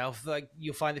name for yourself, like,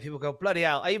 you'll find that people go, bloody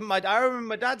hell. I remember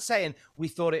my dad saying, we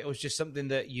thought it was just something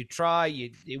that you'd try,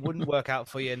 it wouldn't work out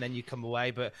for you, and then you come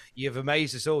away, but you've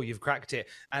amazed us all, you've cracked it.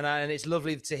 And it's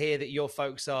lovely to hear that your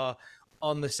folks are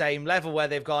on the same level, where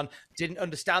they've gone, didn't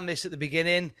understand this at the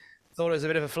beginning, thought it was a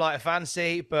bit of a flight of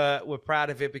fancy, but we're proud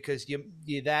of it because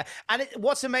you're there. And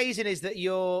what's amazing is that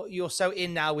you're so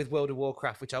in now with World of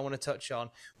Warcraft, which I want to touch on,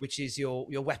 which is your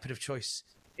weapon of choice,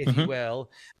 if you will.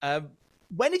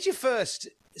 When did you first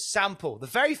sample, the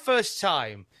very first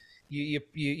time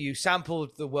you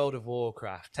sampled the World of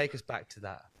Warcraft? Take us back to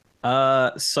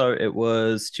that. So it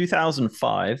was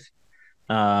 2005.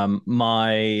 I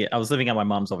was living at my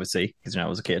mum's, obviously, because I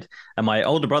was a kid, and my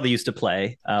older brother used to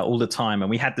play all the time. And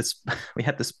we had this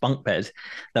bunk bed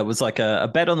that was like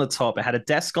a bed on the top. It had a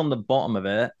desk on the bottom of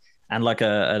it, and like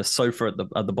a sofa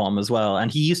at the bottom as well. And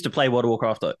he used to play World of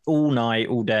Warcraft all night,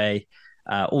 all day.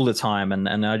 All the time,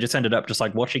 and I just ended up just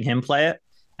like watching him play it,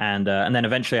 and then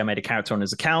eventually I made a character on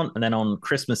his account, and then on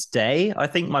Christmas Day, I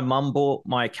think my mum bought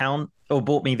my account, or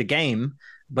bought me the game,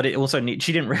 but it also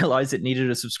she didn't realize it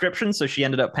needed a subscription, so she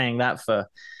ended up paying that for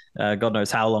God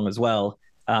knows how long as well.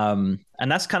 And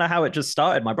that's kind of how it just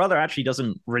started. My brother actually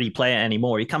doesn't really play it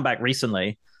anymore. He come back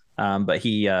recently, but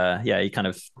he kind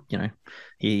of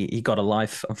he got a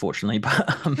life, unfortunately,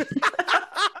 but.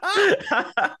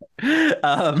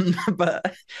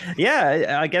 But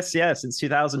yeah, I guess, since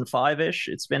 2005-ish,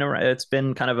 it's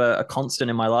been kind of a constant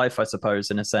in my life, I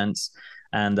suppose, in a sense.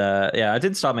 And I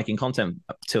didn't start making content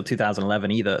up till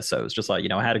 2011 either, so it was just like,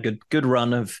 I had a good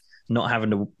run of not having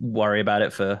to worry about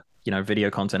it for video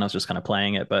content. I was just kind of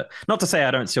playing it, but not to say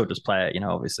I don't still just play it,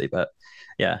 obviously. But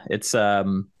yeah,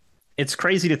 it's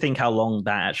crazy to think how long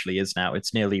that actually is now.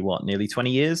 It's nearly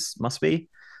 20 years must be,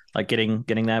 like getting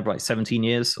there, like 17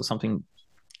 years or something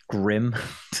grim.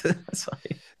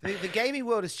 The gaming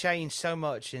world has changed so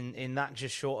much in that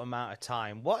just short amount of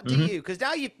time. What do you? Because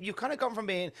now you've kind of gone from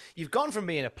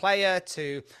being a player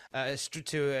to a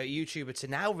YouTuber to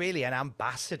now really an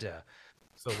ambassador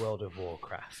for World of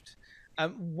Warcraft.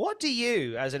 What do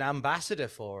you, as an ambassador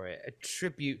for it,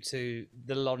 attribute to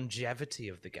the longevity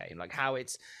of the game? Like how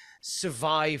it's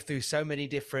survived through so many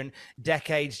different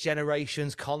decades,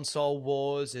 generations, console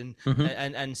wars, and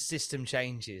system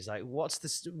changes. Like what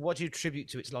do you attribute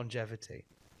to its longevity?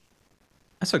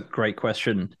 That's a great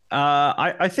question.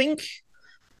 I think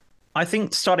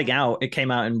starting out, it came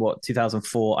out in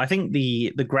 2004. I think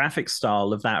the graphic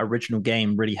style of that original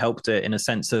game really helped it in a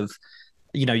sense of,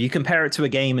 you compare it to a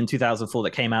game in 2004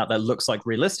 that came out that looks like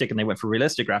realistic, and they went for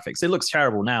realistic graphics. It looks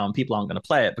terrible now, and people aren't going to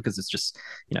play it because it's just,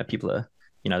 people are,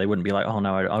 they wouldn't be like, oh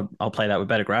no, I'll play that with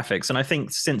better graphics. And I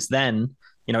think since then,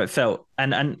 it felt,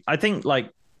 and I think like,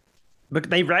 but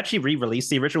they've actually re-released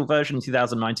the original version in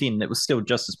 2019, and it was still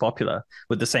just as popular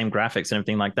with the same graphics and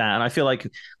everything like that. And I feel like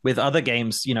with other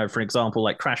games, for example,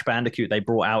 like Crash Bandicoot, they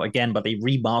brought out again, but they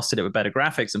remastered it with better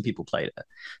graphics and people played it.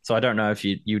 So I don't know if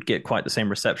you'd get quite the same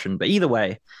reception. But either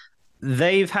way,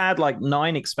 they've had like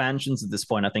 9 expansions at this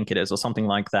point, I think it is, or something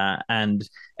like that. And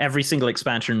every single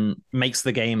expansion makes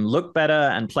the game look better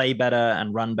and play better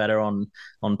and run better on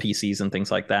PCs and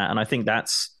things like that. And I think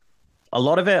that's a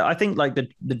lot of it. I think like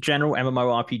the general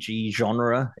MMORPG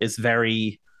genre is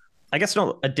very, I guess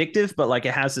not addictive, but like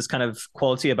it has this kind of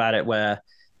quality about it where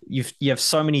you have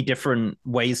so many different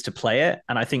ways to play it.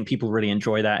 And I think people really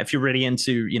enjoy that. If you're really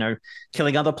into,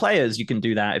 killing other players, you can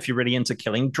do that. If you're really into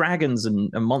killing dragons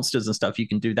and monsters and stuff, you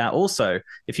can do that also.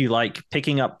 If you like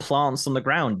picking up plants on the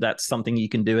ground, that's something you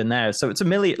can do in there. So it's a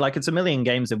million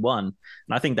games in one. And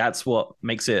I think that's what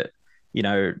makes it,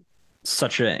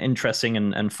 such an interesting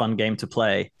and fun game to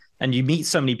play. And you meet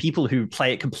so many people who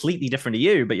play it completely different to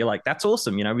you, but you're like, that's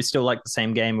awesome. We still like the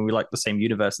same game and we like the same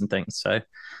universe and things. So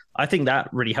I think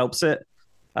that really helps it.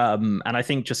 And I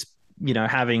think just,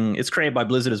 having, it's created by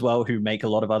Blizzard as well, who make a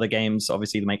lot of other games.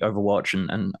 Obviously they make Overwatch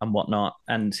and whatnot.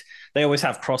 And they always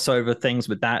have crossover things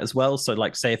with that as well. So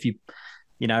like, say if you,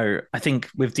 I think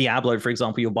with Diablo, for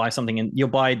example, you'll buy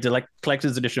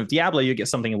collector's edition of Diablo, you get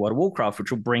something in World of Warcraft,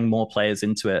 which will bring more players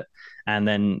into it. And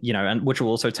then, and which will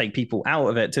also take people out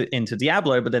of it into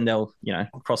Diablo, but then they'll,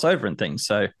 cross over and things.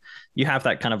 So you have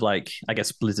that kind of like, I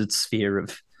guess, Blizzard sphere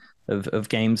of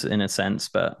games in a sense.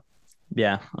 But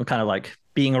yeah, I'm kind of like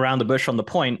being around the bush on the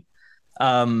point.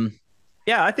 Yeah,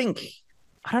 I think,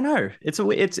 I don't know.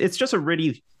 It's just a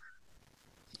really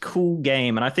cool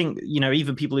game, and I think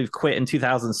even people who've quit in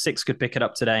 2006 could pick it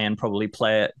up today and probably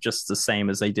play it just the same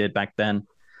as they did back then,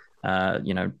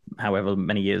 however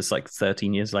many years, like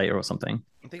 13 years later or something.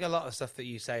 I think a lot of stuff that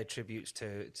you say attributes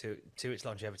to its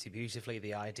longevity beautifully.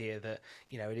 The idea that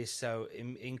it is so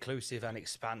inclusive and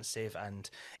expansive, and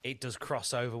it does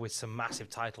cross over with some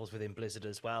massive titles within Blizzard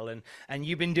as well. And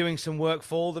you've been doing some work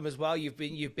for them as well. You've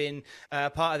been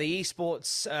part of the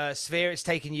esports sphere. It's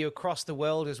taken you across the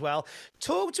world as well.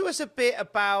 Talk to us a bit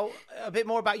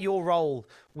more about your role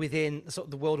within sort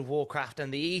of the World of Warcraft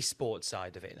and the esports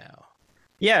side of it now.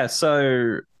 Yeah,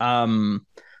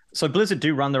 so Blizzard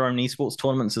do run their own esports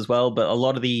tournaments as well, but a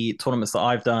lot of the tournaments that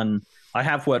I've done, I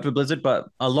have worked with Blizzard, but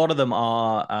a lot of them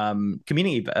are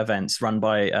community events run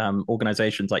by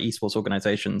organizations like esports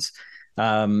organizations.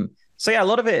 So yeah, a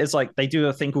lot of it is like they do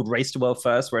a thing called Race to World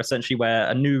First, where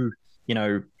a new,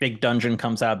 big dungeon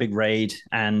comes out, big raid,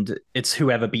 and it's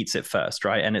whoever beats it first,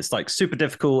 right? And it's like super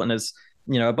difficult, and there's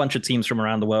a bunch of teams from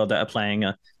around the world that are playing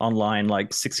online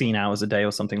like 16 hours a day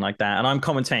or something like that. And I'm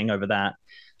commentating over that.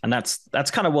 And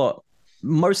that's kind of what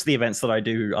most of the events that I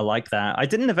do are like that. I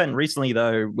did an event recently,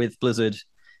 though, with Blizzard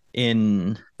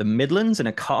in the Midlands in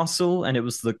a castle, and it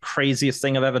was the craziest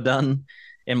thing I've ever done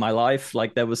in my life.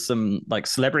 Like there was some like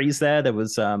celebrities there. There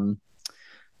was, I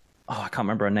can't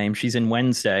remember her name. She's in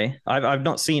Wednesday. I've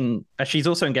not seen, she's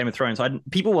also in Game of Thrones.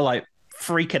 People were like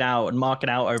freaking out and marking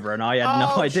out over her, and I had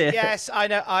no idea. Yes, I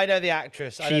know the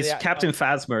actress. She's Captain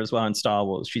Phasma as well in Star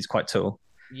Wars. She's quite tall.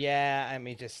 Yeah, let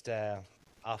me just...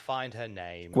 I'll find her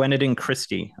name. Gwendoline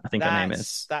Christie, I think her name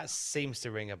is. That seems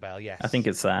to ring a bell, yes. I think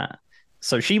it's that.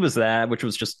 So she was there, which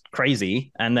was just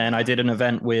crazy. And then I did an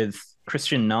event with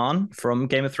Christian Nahn from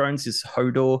Game of Thrones, his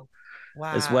Hodor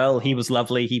as well. He was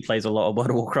lovely. He plays a lot of World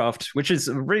of Warcraft, which is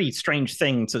a really strange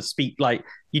thing to speak. Like,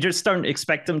 you just don't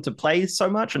expect him to play so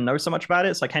much and know so much about it.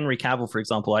 It's like Henry Cavill, for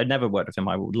example. I'd never worked with him.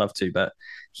 I would love to, but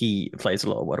he plays a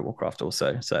lot of World of Warcraft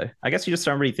also. So I guess you just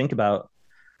don't really think about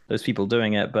those people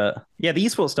doing it. But yeah, the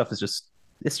esports stuff is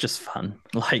it's just fun.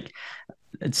 Like,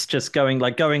 it's just going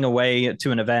away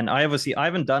to an event. I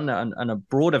haven't done an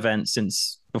abroad event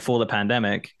since before the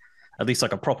pandemic, at least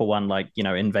like a proper one, like, you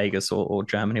know, in Vegas or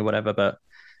Germany or whatever. But,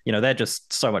 you know, they're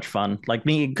just so much fun. Like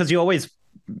me, because you always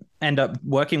end up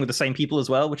working with the same people as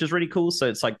well, which is really cool. So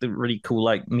it's like the really cool,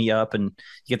 like, meet up and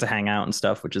you get to hang out and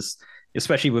stuff, which is,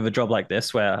 especially with a job like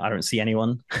this where I don't see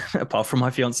anyone apart from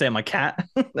my fiance and my cat.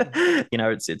 You know,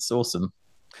 it's awesome.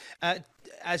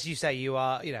 As you say, you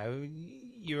are, you know,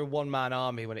 you're a one-man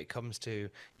army when it comes to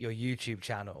your YouTube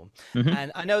channel. Mm-hmm.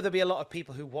 And I know there'll be a lot of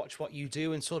people who watch what you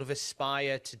do and sort of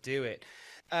aspire to do it.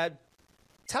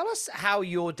 Tell us how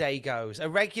your day goes. A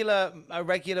regular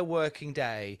working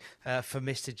day for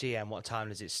Mr. GM. What time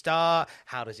does it start?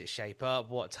 How does it shape up?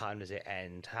 What time does it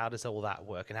end? How does all that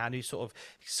work? And how do you sort of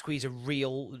squeeze a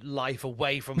real life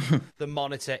away from the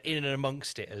monitor in and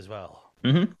amongst it as well?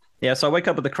 Mm-hmm. Yeah, so I wake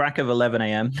up at the crack of 11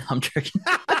 a.m. I'm joking.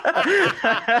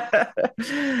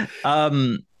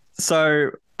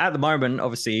 So at the moment,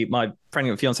 obviously, my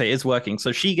pregnant fiance is working.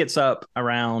 So she gets up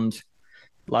around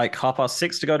like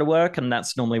 6:30 to go to work. And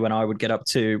that's normally when I would get up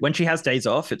to. When she has days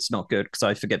off, it's not good because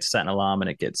I forget to set an alarm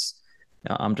and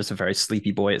I'm just a very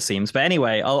sleepy boy, it seems. But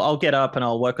anyway, I'll get up and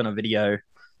I'll work on a video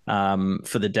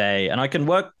for the day. And I can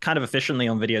work kind of efficiently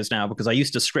on videos now because I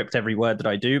used to script every word that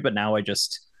I do, but now I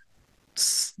just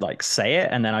like say it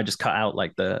and then I just cut out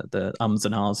like the ums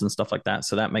and ahs and stuff like that.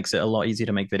 So that makes it a lot easier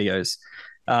to make videos.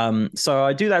 So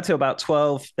I do that till about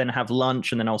 12, then have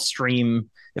lunch, and then I'll stream.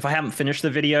 If I haven't finished the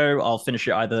video, I'll finish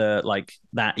it either like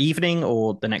that evening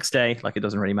or the next day. Like, it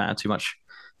doesn't really matter too much.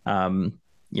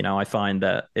 You know, I find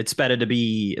that it's better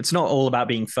it's not all about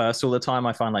being first all the time.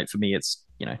 I find like for me, it's,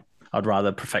 you know, I'd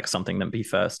rather perfect something than be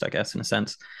first, I guess, in a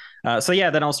sense. So yeah,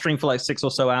 then I'll stream for like 6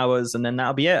 or so hours, and then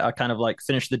that'll be it. I kind of like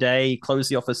finish the day, close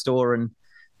the office door,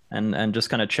 and just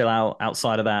kind of chill out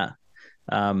outside of that.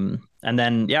 And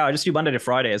then yeah, I just do Monday to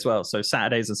Friday as well. So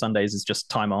Saturdays and Sundays is just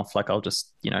time off. Like, I'll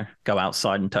just, you know, go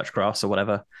outside and touch grass or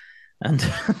whatever. And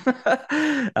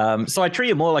so I treat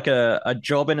it more like a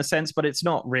job in a sense, but it's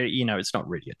not really, you know, it's not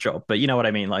really a job, but you know what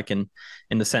I mean? Like in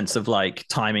the sense of like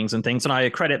timings and things. And I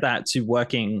credit that to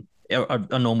working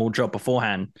a normal job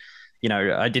beforehand. You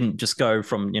know, I didn't just go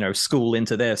from, you know, school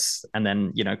into this and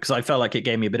then, you know, because I felt like it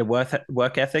gave me a bit of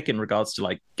work ethic in regards to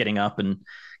like getting up and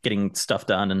getting stuff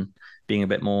done and being a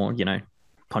bit more, you know,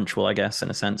 punctual, I guess, in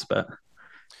a sense. But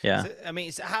yeah, I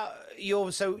mean,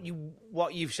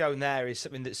 what you've shown there is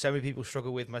something that so many people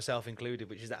struggle with, myself included,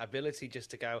 which is that ability just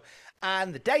to go,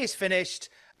 and the day is finished,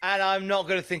 and I'm not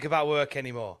going to think about work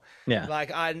anymore. Yeah,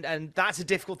 like, and that's a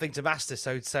difficult thing to master.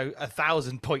 So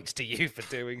 1,000 points to you for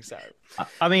doing so.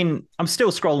 I mean, I'm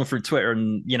still scrolling through Twitter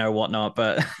and, you know, whatnot,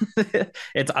 but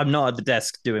I'm not at the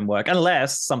desk doing work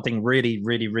unless something really,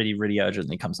 really, really, really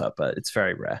urgently comes up. But it's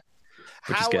very rare.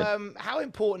 How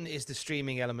important is the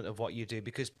streaming element of what you do?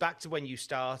 Because back to when you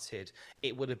started,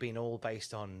 it would have been all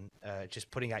based on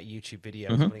just putting out YouTube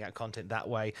videos, putting out content that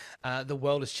way. The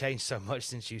world has changed so much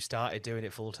since you started doing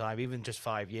it full time, even just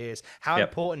 5 years. How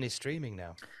important is streaming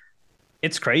now?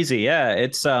 It's crazy. Yeah.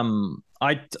 It's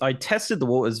I tested the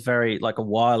waters a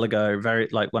while ago, very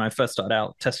like when I first started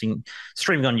out testing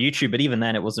streaming on YouTube, but even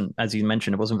then it wasn't, as you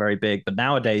mentioned, it wasn't very big, but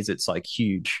nowadays it's like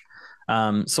huge.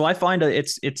 So I find that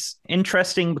it's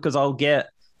interesting because I'll get,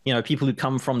 you know, people who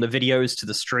come from the videos to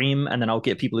the stream, and then I'll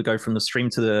get people who go from the stream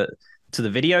to the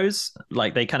videos.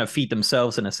 Like, they kind of feed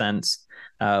themselves in a sense,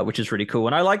 which is really cool.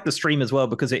 And I like the stream as well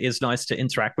because it is nice to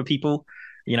interact with people,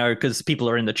 you know, because people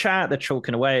are in the chat, they're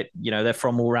talking away, you know, they're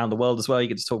from all around the world as well. You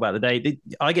get to talk about the day.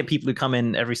 I get people who come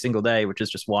in every single day, which is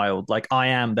just wild. Like, I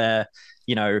am their,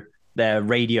 you know, their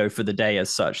radio for the day as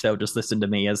such. They'll just listen to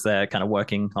me as they're kind of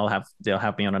working. They'll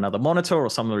have me on another monitor, or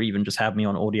some will even just have me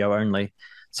on audio only.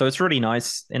 So it's really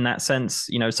nice in that sense.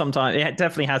 You know, sometimes it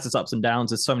definitely has its ups and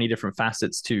downs. There's so many different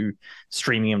facets to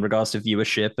streaming in regards to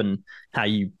viewership and how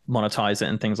you monetize it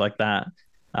and things like that.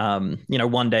 You know,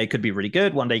 one day could be really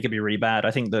good, one day could be really bad.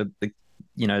 I think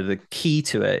the key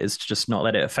to it is to just not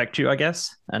let it affect you, I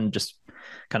guess, and just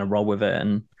kind of roll with it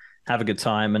and have a good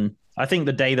time. And I think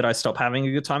the day that I stop having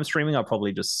a good time streaming, I'll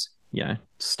probably just, you know,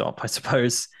 stop, I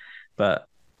suppose. But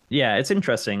yeah, it's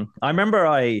interesting. I remember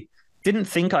I didn't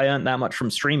think I earned that much from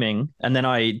streaming, and then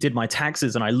I did my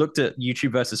taxes and I looked at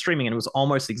YouTube versus streaming, and it was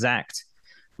almost exact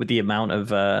with the amount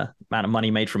of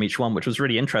money made from each one, which was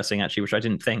really interesting actually, which I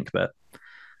didn't think. But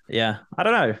yeah, I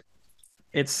don't know.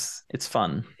 it's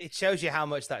fun. It shows you how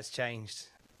much that's changed.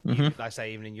 Mm-hmm. Like I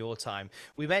say, even in your time.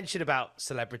 We mentioned about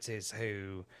celebrities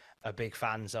who are big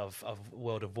fans of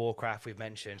World of Warcraft. We've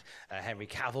mentioned Henry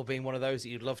Cavill being one of those that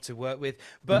you'd love to work with.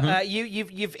 But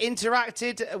you've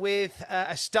interacted with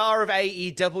a star of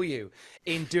AEW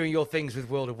in doing your things with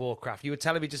World of Warcraft. You were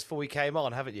telling me just before we came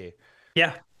on, haven't you?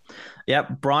 Yeah,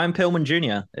 Brian Pillman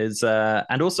Jr. is,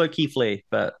 and also Keith Lee.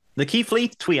 But the Keith Lee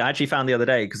tweet I actually found the other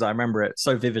day because I remember it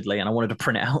so vividly and I wanted to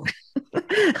print it out.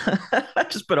 I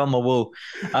just put it on my wall.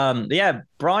 Yeah,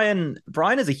 Brian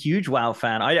is a huge WoW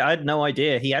fan. I had no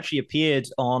idea. He actually appeared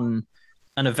on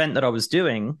an event that I was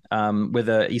doing with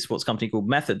an esports company called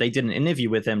Method. They did an interview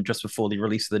with him just before the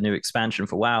release of the new expansion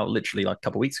for WoW, literally like a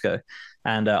couple of weeks ago.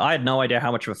 And I had no idea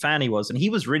how much of a fan he was. And he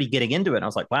was really getting into it. And I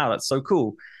was like, wow, that's so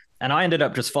cool. And I ended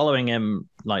up just following him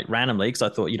like randomly because I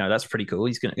thought, that's pretty cool.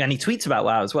 And he tweets about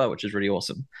WoW as well, which is really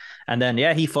awesome. And then,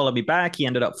 he followed me back. He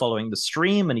ended up following the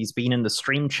stream and he's been in the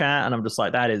stream chat. And I'm just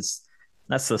like, that's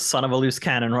the son of a loose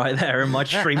cannon right there in my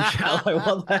stream chat. Like,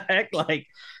 what the heck? Like,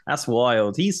 that's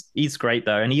wild. He's great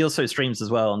though. And he also streams as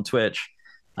well on Twitch.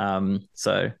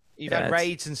 So you've had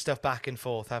raids and stuff back and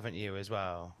forth, haven't you, as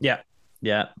well? Yeah.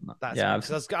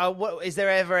 Is there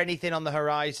ever anything on the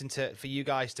horizon for you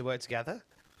guys to work together?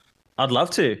 I'd love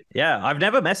to. Yeah, I've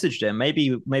never messaged him.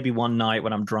 Maybe one night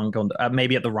when I'm drunk on,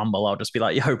 maybe at the Rumble, I'll just be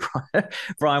like, "Yo,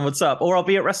 Brian, what's up?" Or I'll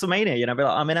be at WrestleMania. Be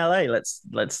like, "I'm in LA. Let's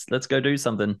go do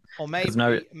something." Or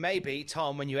maybe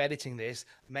Tom, when you're editing this,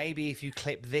 maybe if you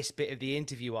clip this bit of the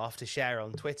interview off to share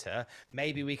on Twitter,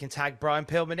 maybe we can tag Brian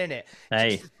Pillman in it.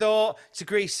 Hey, just a thought to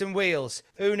grease some wheels.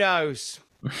 Who knows?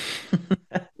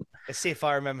 Let's see if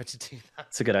I remember to do that.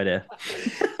 That's a good idea.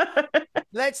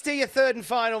 Let's do your third and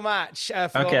final match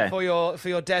for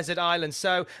your desert island.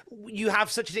 So you have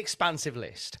such an expansive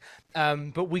list,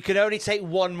 but we can only take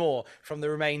one more from the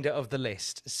remainder of the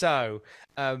list. So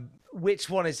which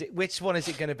one is it? Which one is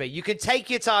it going to be? You can take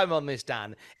your time on this,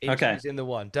 Dan. In choosing the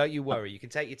one, don't you worry. You can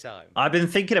take your time. I've been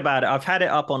thinking about it. I've had it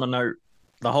up on a note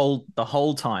the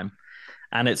whole time,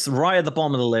 and it's right at the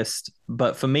bottom of the list.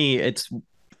 But for me, it's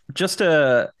just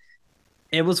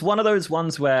it was one of those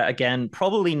ones where, again,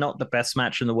 probably not the best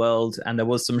match in the world, and there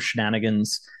was some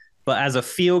shenanigans, but as a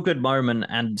feel-good moment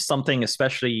and something,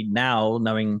 especially now,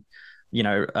 knowing,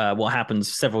 what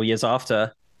happens several years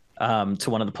after to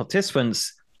one of the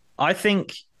participants, I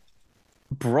think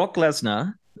Brock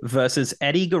Lesnar versus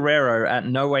Eddie Guerrero at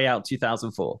No Way Out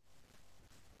 2004.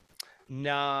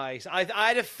 Nice. I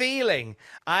had a feeling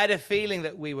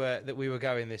that we were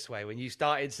going this way when you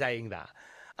started saying that.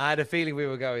 I had a feeling we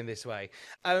were going this way.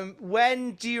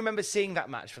 When do you remember seeing that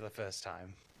match for the first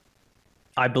time?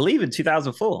 I believe in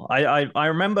 2004. I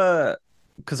remember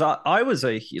because I was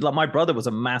my brother was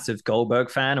a massive Goldberg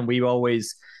fan, and we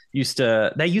always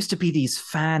there used to be these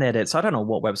fan edits. I don't know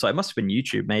what website. It must have been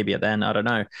YouTube maybe then. I don't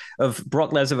know, of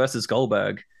Brock Lesnar versus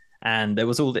Goldberg. And there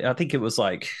was I think it was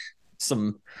like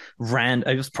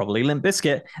it was probably Limp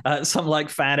Bizkit, some like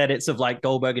fan edits of like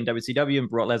Goldberg and WCW and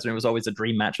Brock Lesnar. It was always a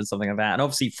dream match and something like that. And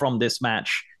obviously from this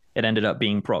match, it ended up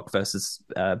being Brock versus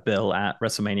Bill at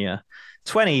WrestleMania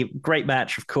 20. Great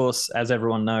match, of course, as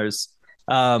everyone knows.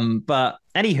 But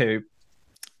anywho,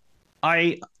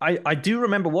 I do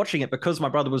remember watching it because my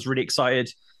brother was really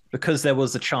excited because there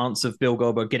was a chance of Bill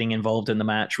Goldberg getting involved in the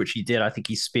match, which he did. I think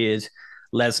he speared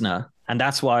Lesnar. And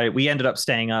that's why we ended up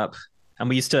staying up. And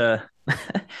we used to,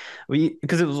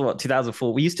 because it was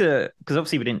 2004, we used to, because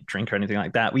obviously we didn't drink or anything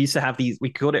like that. We used to have we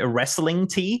called it a wrestling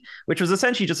tea, which was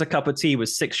essentially just a cup of tea with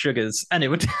 6 sugars, and it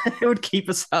would keep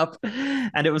us up.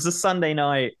 And it was a Sunday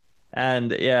night.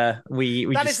 And yeah,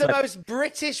 that is the most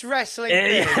British wrestling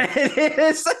thing it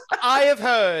is. I have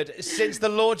heard since the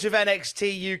launch of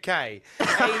NXT UK.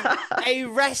 A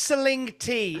wrestling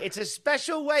tea. It's a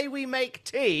special way we make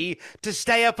tea to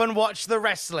stay up and watch the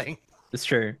wrestling. It's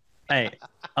true. Hey,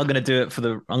 I'm gonna do it for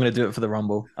the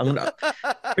Rumble.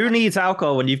 Who needs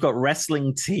alcohol when you've got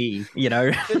wrestling tea?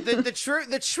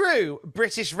 The true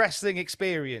British wrestling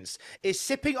experience is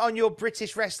sipping on your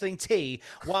British wrestling tea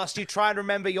whilst you try and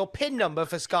remember your PIN number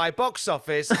for Sky Box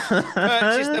Office to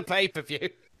purchase the pay-per-view.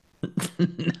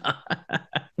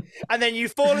 And then you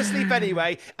fall asleep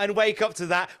anyway and wake up to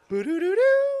that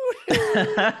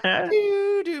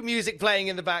music playing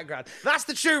in the background. That's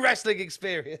the true wrestling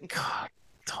experience. God.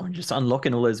 Tom, just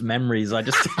unlocking all those memories. I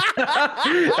didn't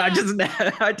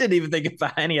even think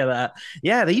about any of that.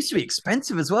 Yeah, they used to be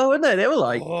expensive as well, weren't they? They were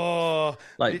like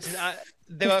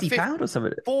They £50 or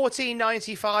something.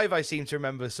 $14.95, I seem to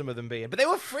remember some of them being. But they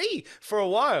were free for a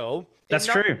while. That's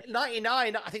true.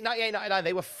 99, I think 98.99,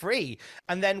 they were free.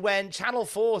 And then when Channel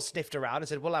 4 sniffed around and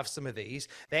said, we'll have some of these,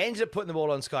 they ended up putting them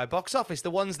all on Sky Box Office. The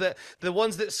ones that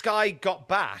Sky got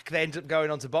back, they ended up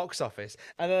going onto Box Office.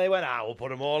 And then they went, we'll put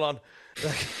them all on.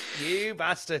 Like, you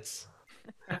bastards.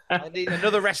 I need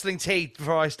another wrestling tee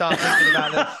before I start thinking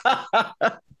about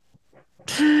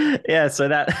this. Yeah, so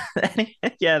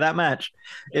that match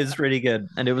is really good.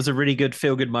 And it was a really good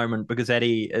feel-good moment because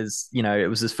Eddie it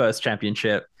was his first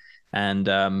championship. And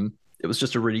it was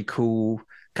just a really cool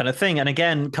kind of thing. And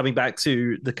again, coming back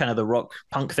to the kind of the Rock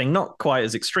Punk thing, not quite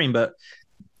as extreme, but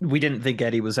we didn't think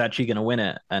Eddie was actually going to win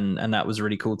it. And that was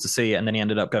really cool to see. And then he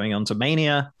ended up going on to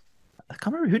Mania. I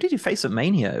can't remember, who did he face at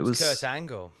Mania? It was Kurt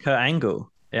Angle. Kurt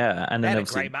Angle, yeah. And then they had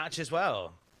a great match as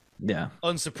well. Yeah.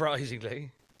 Unsurprisingly.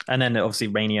 And then obviously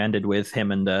Mania ended with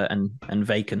him and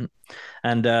Vacant,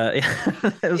 and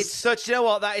it's such, you know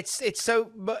what, that it's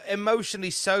so emotionally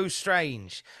so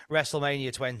strange,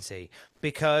 WrestleMania 20,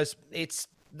 because it's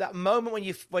that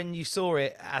moment when you saw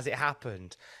it as it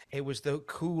happened, it was the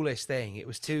coolest thing. It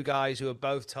was two guys who were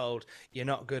both told you're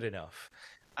not good enough,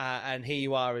 and here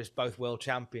you are as both world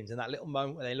champions, and that little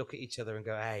moment when they look at each other and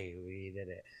go, "Hey, we did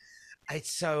it."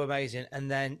 It's so amazing,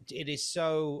 and then it is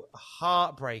so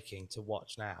heartbreaking to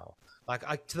watch now.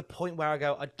 Like, to the point where I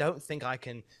go, I don't think I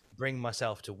can bring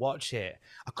myself to watch it.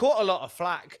 I caught a lot of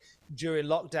flack during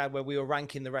lockdown where we were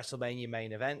ranking the WrestleMania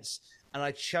main events, and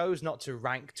I chose not to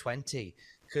rank 20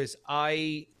 because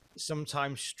I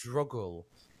sometimes struggle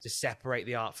to separate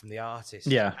the art from the artist.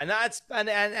 Yeah. And that's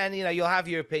and you'll have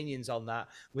your opinions on that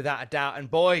without a doubt. And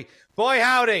boy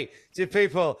howdy, do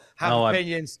people have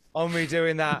opinions on me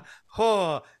doing that.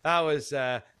 Oh, that was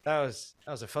a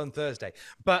fun Thursday.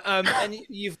 But and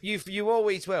you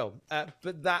always will.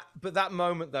 But that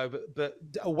moment though, but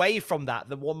away from that,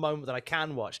 the one moment that I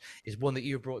can watch is one that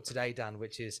you brought today, Dan,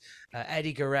 which is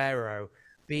Eddie Guerrero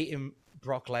beating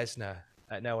Brock Lesnar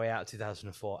at No Way Out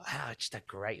 2004. Just a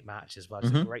great match as well.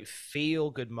 Just a great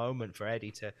feel-good moment for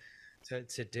Eddie to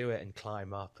do it and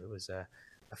climb up. It was a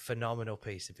phenomenal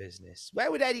piece of business.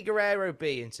 Where would Eddie Guerrero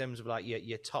be in terms of like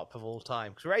your top of all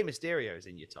time? Because Rey Mysterio is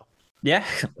in your top. Yeah,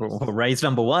 Rey's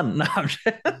number one. No,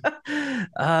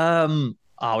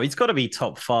 he's got to be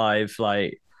top 5.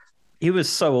 Like, he was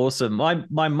so awesome.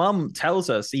 My mum tells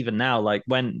us even now, like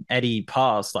when Eddie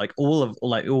passed, like all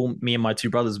me and my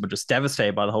two brothers were just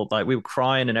devastated by the whole, like we were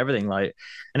crying and everything. Like,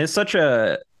 and it's at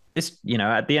the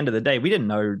end of the day, we didn't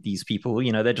know these people.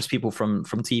 They're just people from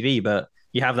TV, but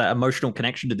you have that emotional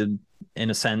connection to them in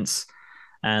a sense.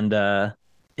 And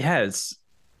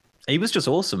he was just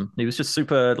awesome. He was just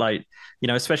super, like,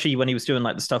 especially when he was doing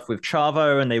like the stuff with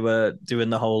Chavo and they were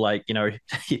doing the whole, like,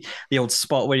 the old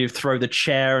spot where you throw the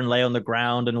chair and lay on the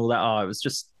ground and all that. It was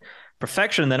just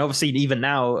perfection. And then obviously even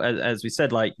now, as we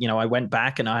said, like, I went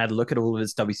back and I had a look at all of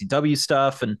his WCW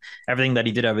stuff and everything that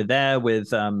he did over there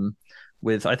with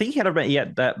I think he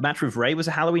had that match with Rey was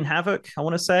a Halloween Havoc, I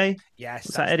want to say. Yes.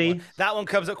 Was that Eddie? That one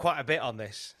comes up quite a bit on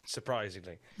this,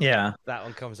 surprisingly. Yeah. That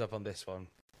one comes up on this one.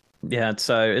 Yeah,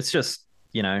 so it's just,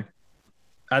 I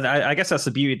guess that's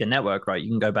the beauty of the network, right? You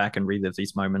can go back and relive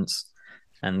these moments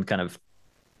and kind of,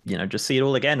 just see it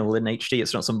all again, all in HD.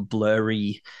 It's not some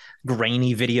blurry,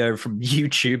 grainy video from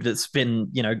YouTube that's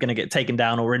been, going to get taken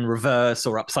down or in reverse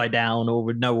or upside down or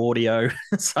with no audio.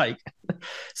 It's like,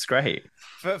 it's great.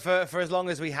 For as long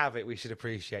as we have it, we should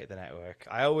appreciate the network.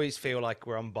 I always feel like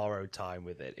we're on borrowed time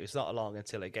with it. It's not long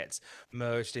until it gets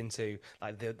merged into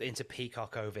into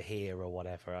Peacock over here or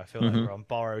whatever. I feel like we're on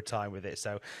borrowed time with it.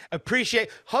 So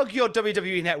hug your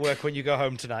WWE network when you go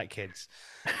home tonight, kids.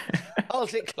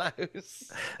 Hold it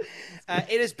close.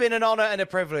 It has been an honor and a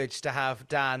privilege to have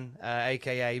Dan,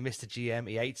 aka Mr. GM.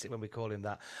 He hates it when we call him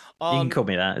that. You can call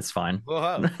me that. It's fine.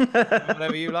 Well,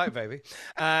 whatever you like, baby.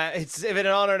 It's been an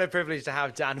honor and a privilege to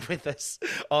have Dan with us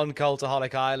on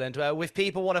Cultaholic Island. If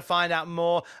people want to find out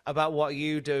more about what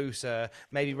you do, sir,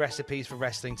 maybe recipes for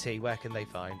wrestling tea, where can they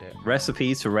find it?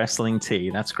 Recipes for wrestling tea.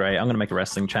 That's great. I'm going to make a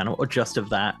wrestling channel or just of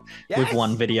that with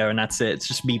one video, and that's it. It's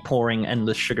just me pouring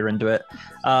endless sugar into it.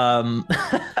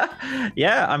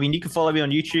 Yeah, I mean, you can follow me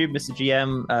on YouTube, Mr.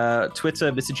 GM, Twitter,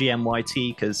 Mr.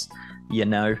 GMYT, because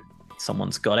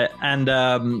someone's got it,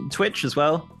 and Twitch as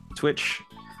well. Twitch,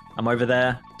 I'm over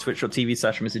there,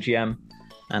 twitch.tv/Mr. GM,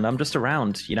 and I'm just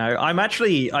around. I'm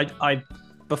actually, I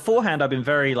beforehand I've been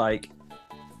very like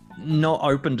not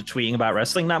open to tweeting about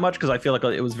wrestling that much because I feel like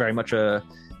it was very much a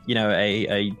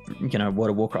World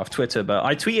of Warcraft Twitter, but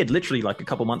I tweeted literally like a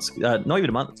couple months, not even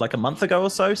a month, like a month ago or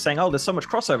so, saying, "Oh, there's so much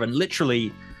crossover," and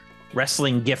literally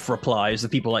wrestling GIF replies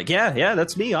of people like, yeah,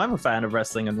 that's me. I'm a fan of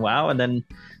wrestling and WoW. And then,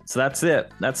 so that's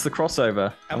it. That's the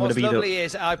crossover. And what's lovely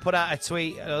is I put out a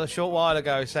tweet a short while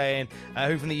ago saying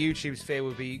who from the YouTube sphere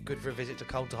would be good for a visit to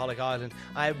Cultaholic Island.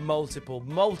 I had multiple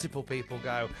people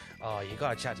go, oh, you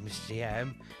got to chat to Mr.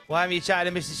 GM. Why haven't you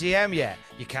chatted to Mr. GM yet,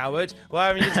 you coward? Why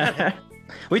haven't you chatted?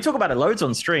 We talk about it loads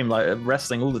on stream, like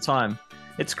wrestling all the time.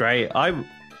 It's great.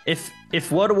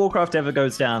 If World of Warcraft ever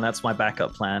goes down, that's my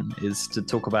backup plan, is to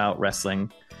talk about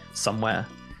wrestling somewhere.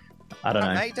 I don't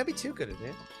know. Mate, don't be too good at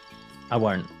it. I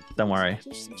won't. Don't worry.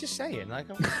 I'm just saying. Like,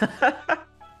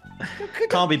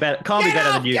 can't be better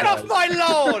than you guys. Get off my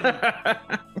lawn!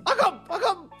 I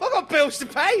got bills to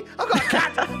pay.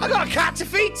 I got a cat to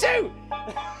feed too.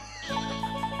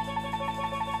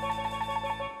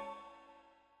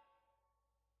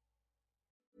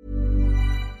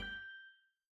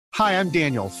 Hi, I'm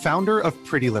Daniel, founder of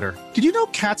Pretty Litter. Did you know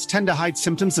cats tend to hide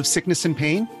symptoms of sickness and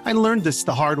pain? I learned this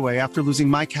the hard way after losing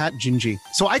my cat, Gingy.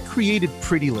 So I created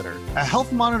Pretty Litter, a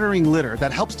health monitoring litter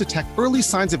that helps detect early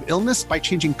signs of illness by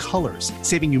changing colors,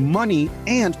 saving you money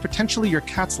and potentially your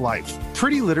cat's life.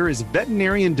 Pretty Litter is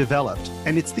veterinarian developed,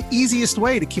 and it's the easiest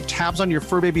way to keep tabs on your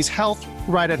fur baby's health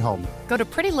right at home. Go to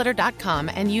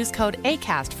prettylitter.com and use code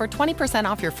ACAST for 20%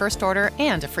 off your first order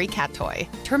and a free cat toy.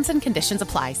 Terms and conditions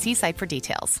apply. See site for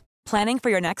details. Planning for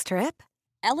your next trip?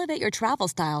 Elevate your travel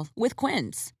style with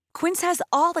Quince. Quince has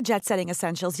all the jet-setting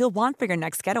essentials you'll want for your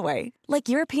next getaway, like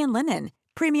European linen,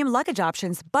 premium luggage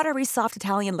options, buttery soft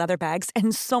Italian leather bags,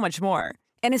 and so much more.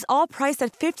 And is all priced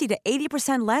at 50 to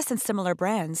 80% less than similar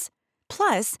brands.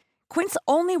 Plus, Quince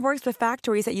only works with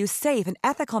factories that use safe and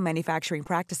ethical manufacturing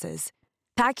practices.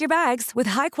 Pack your bags with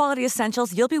high-quality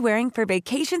essentials you'll be wearing for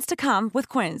vacations to come with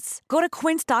Quince. Go to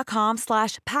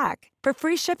quince.com/pack for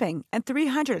free shipping and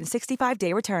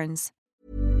 365-day returns.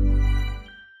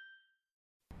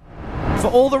 For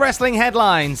all the wrestling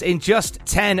headlines in just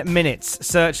 10 minutes,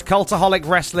 search Cultaholic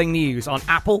Wrestling News on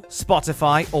Apple,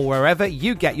 Spotify, or wherever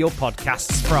you get your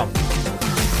podcasts from.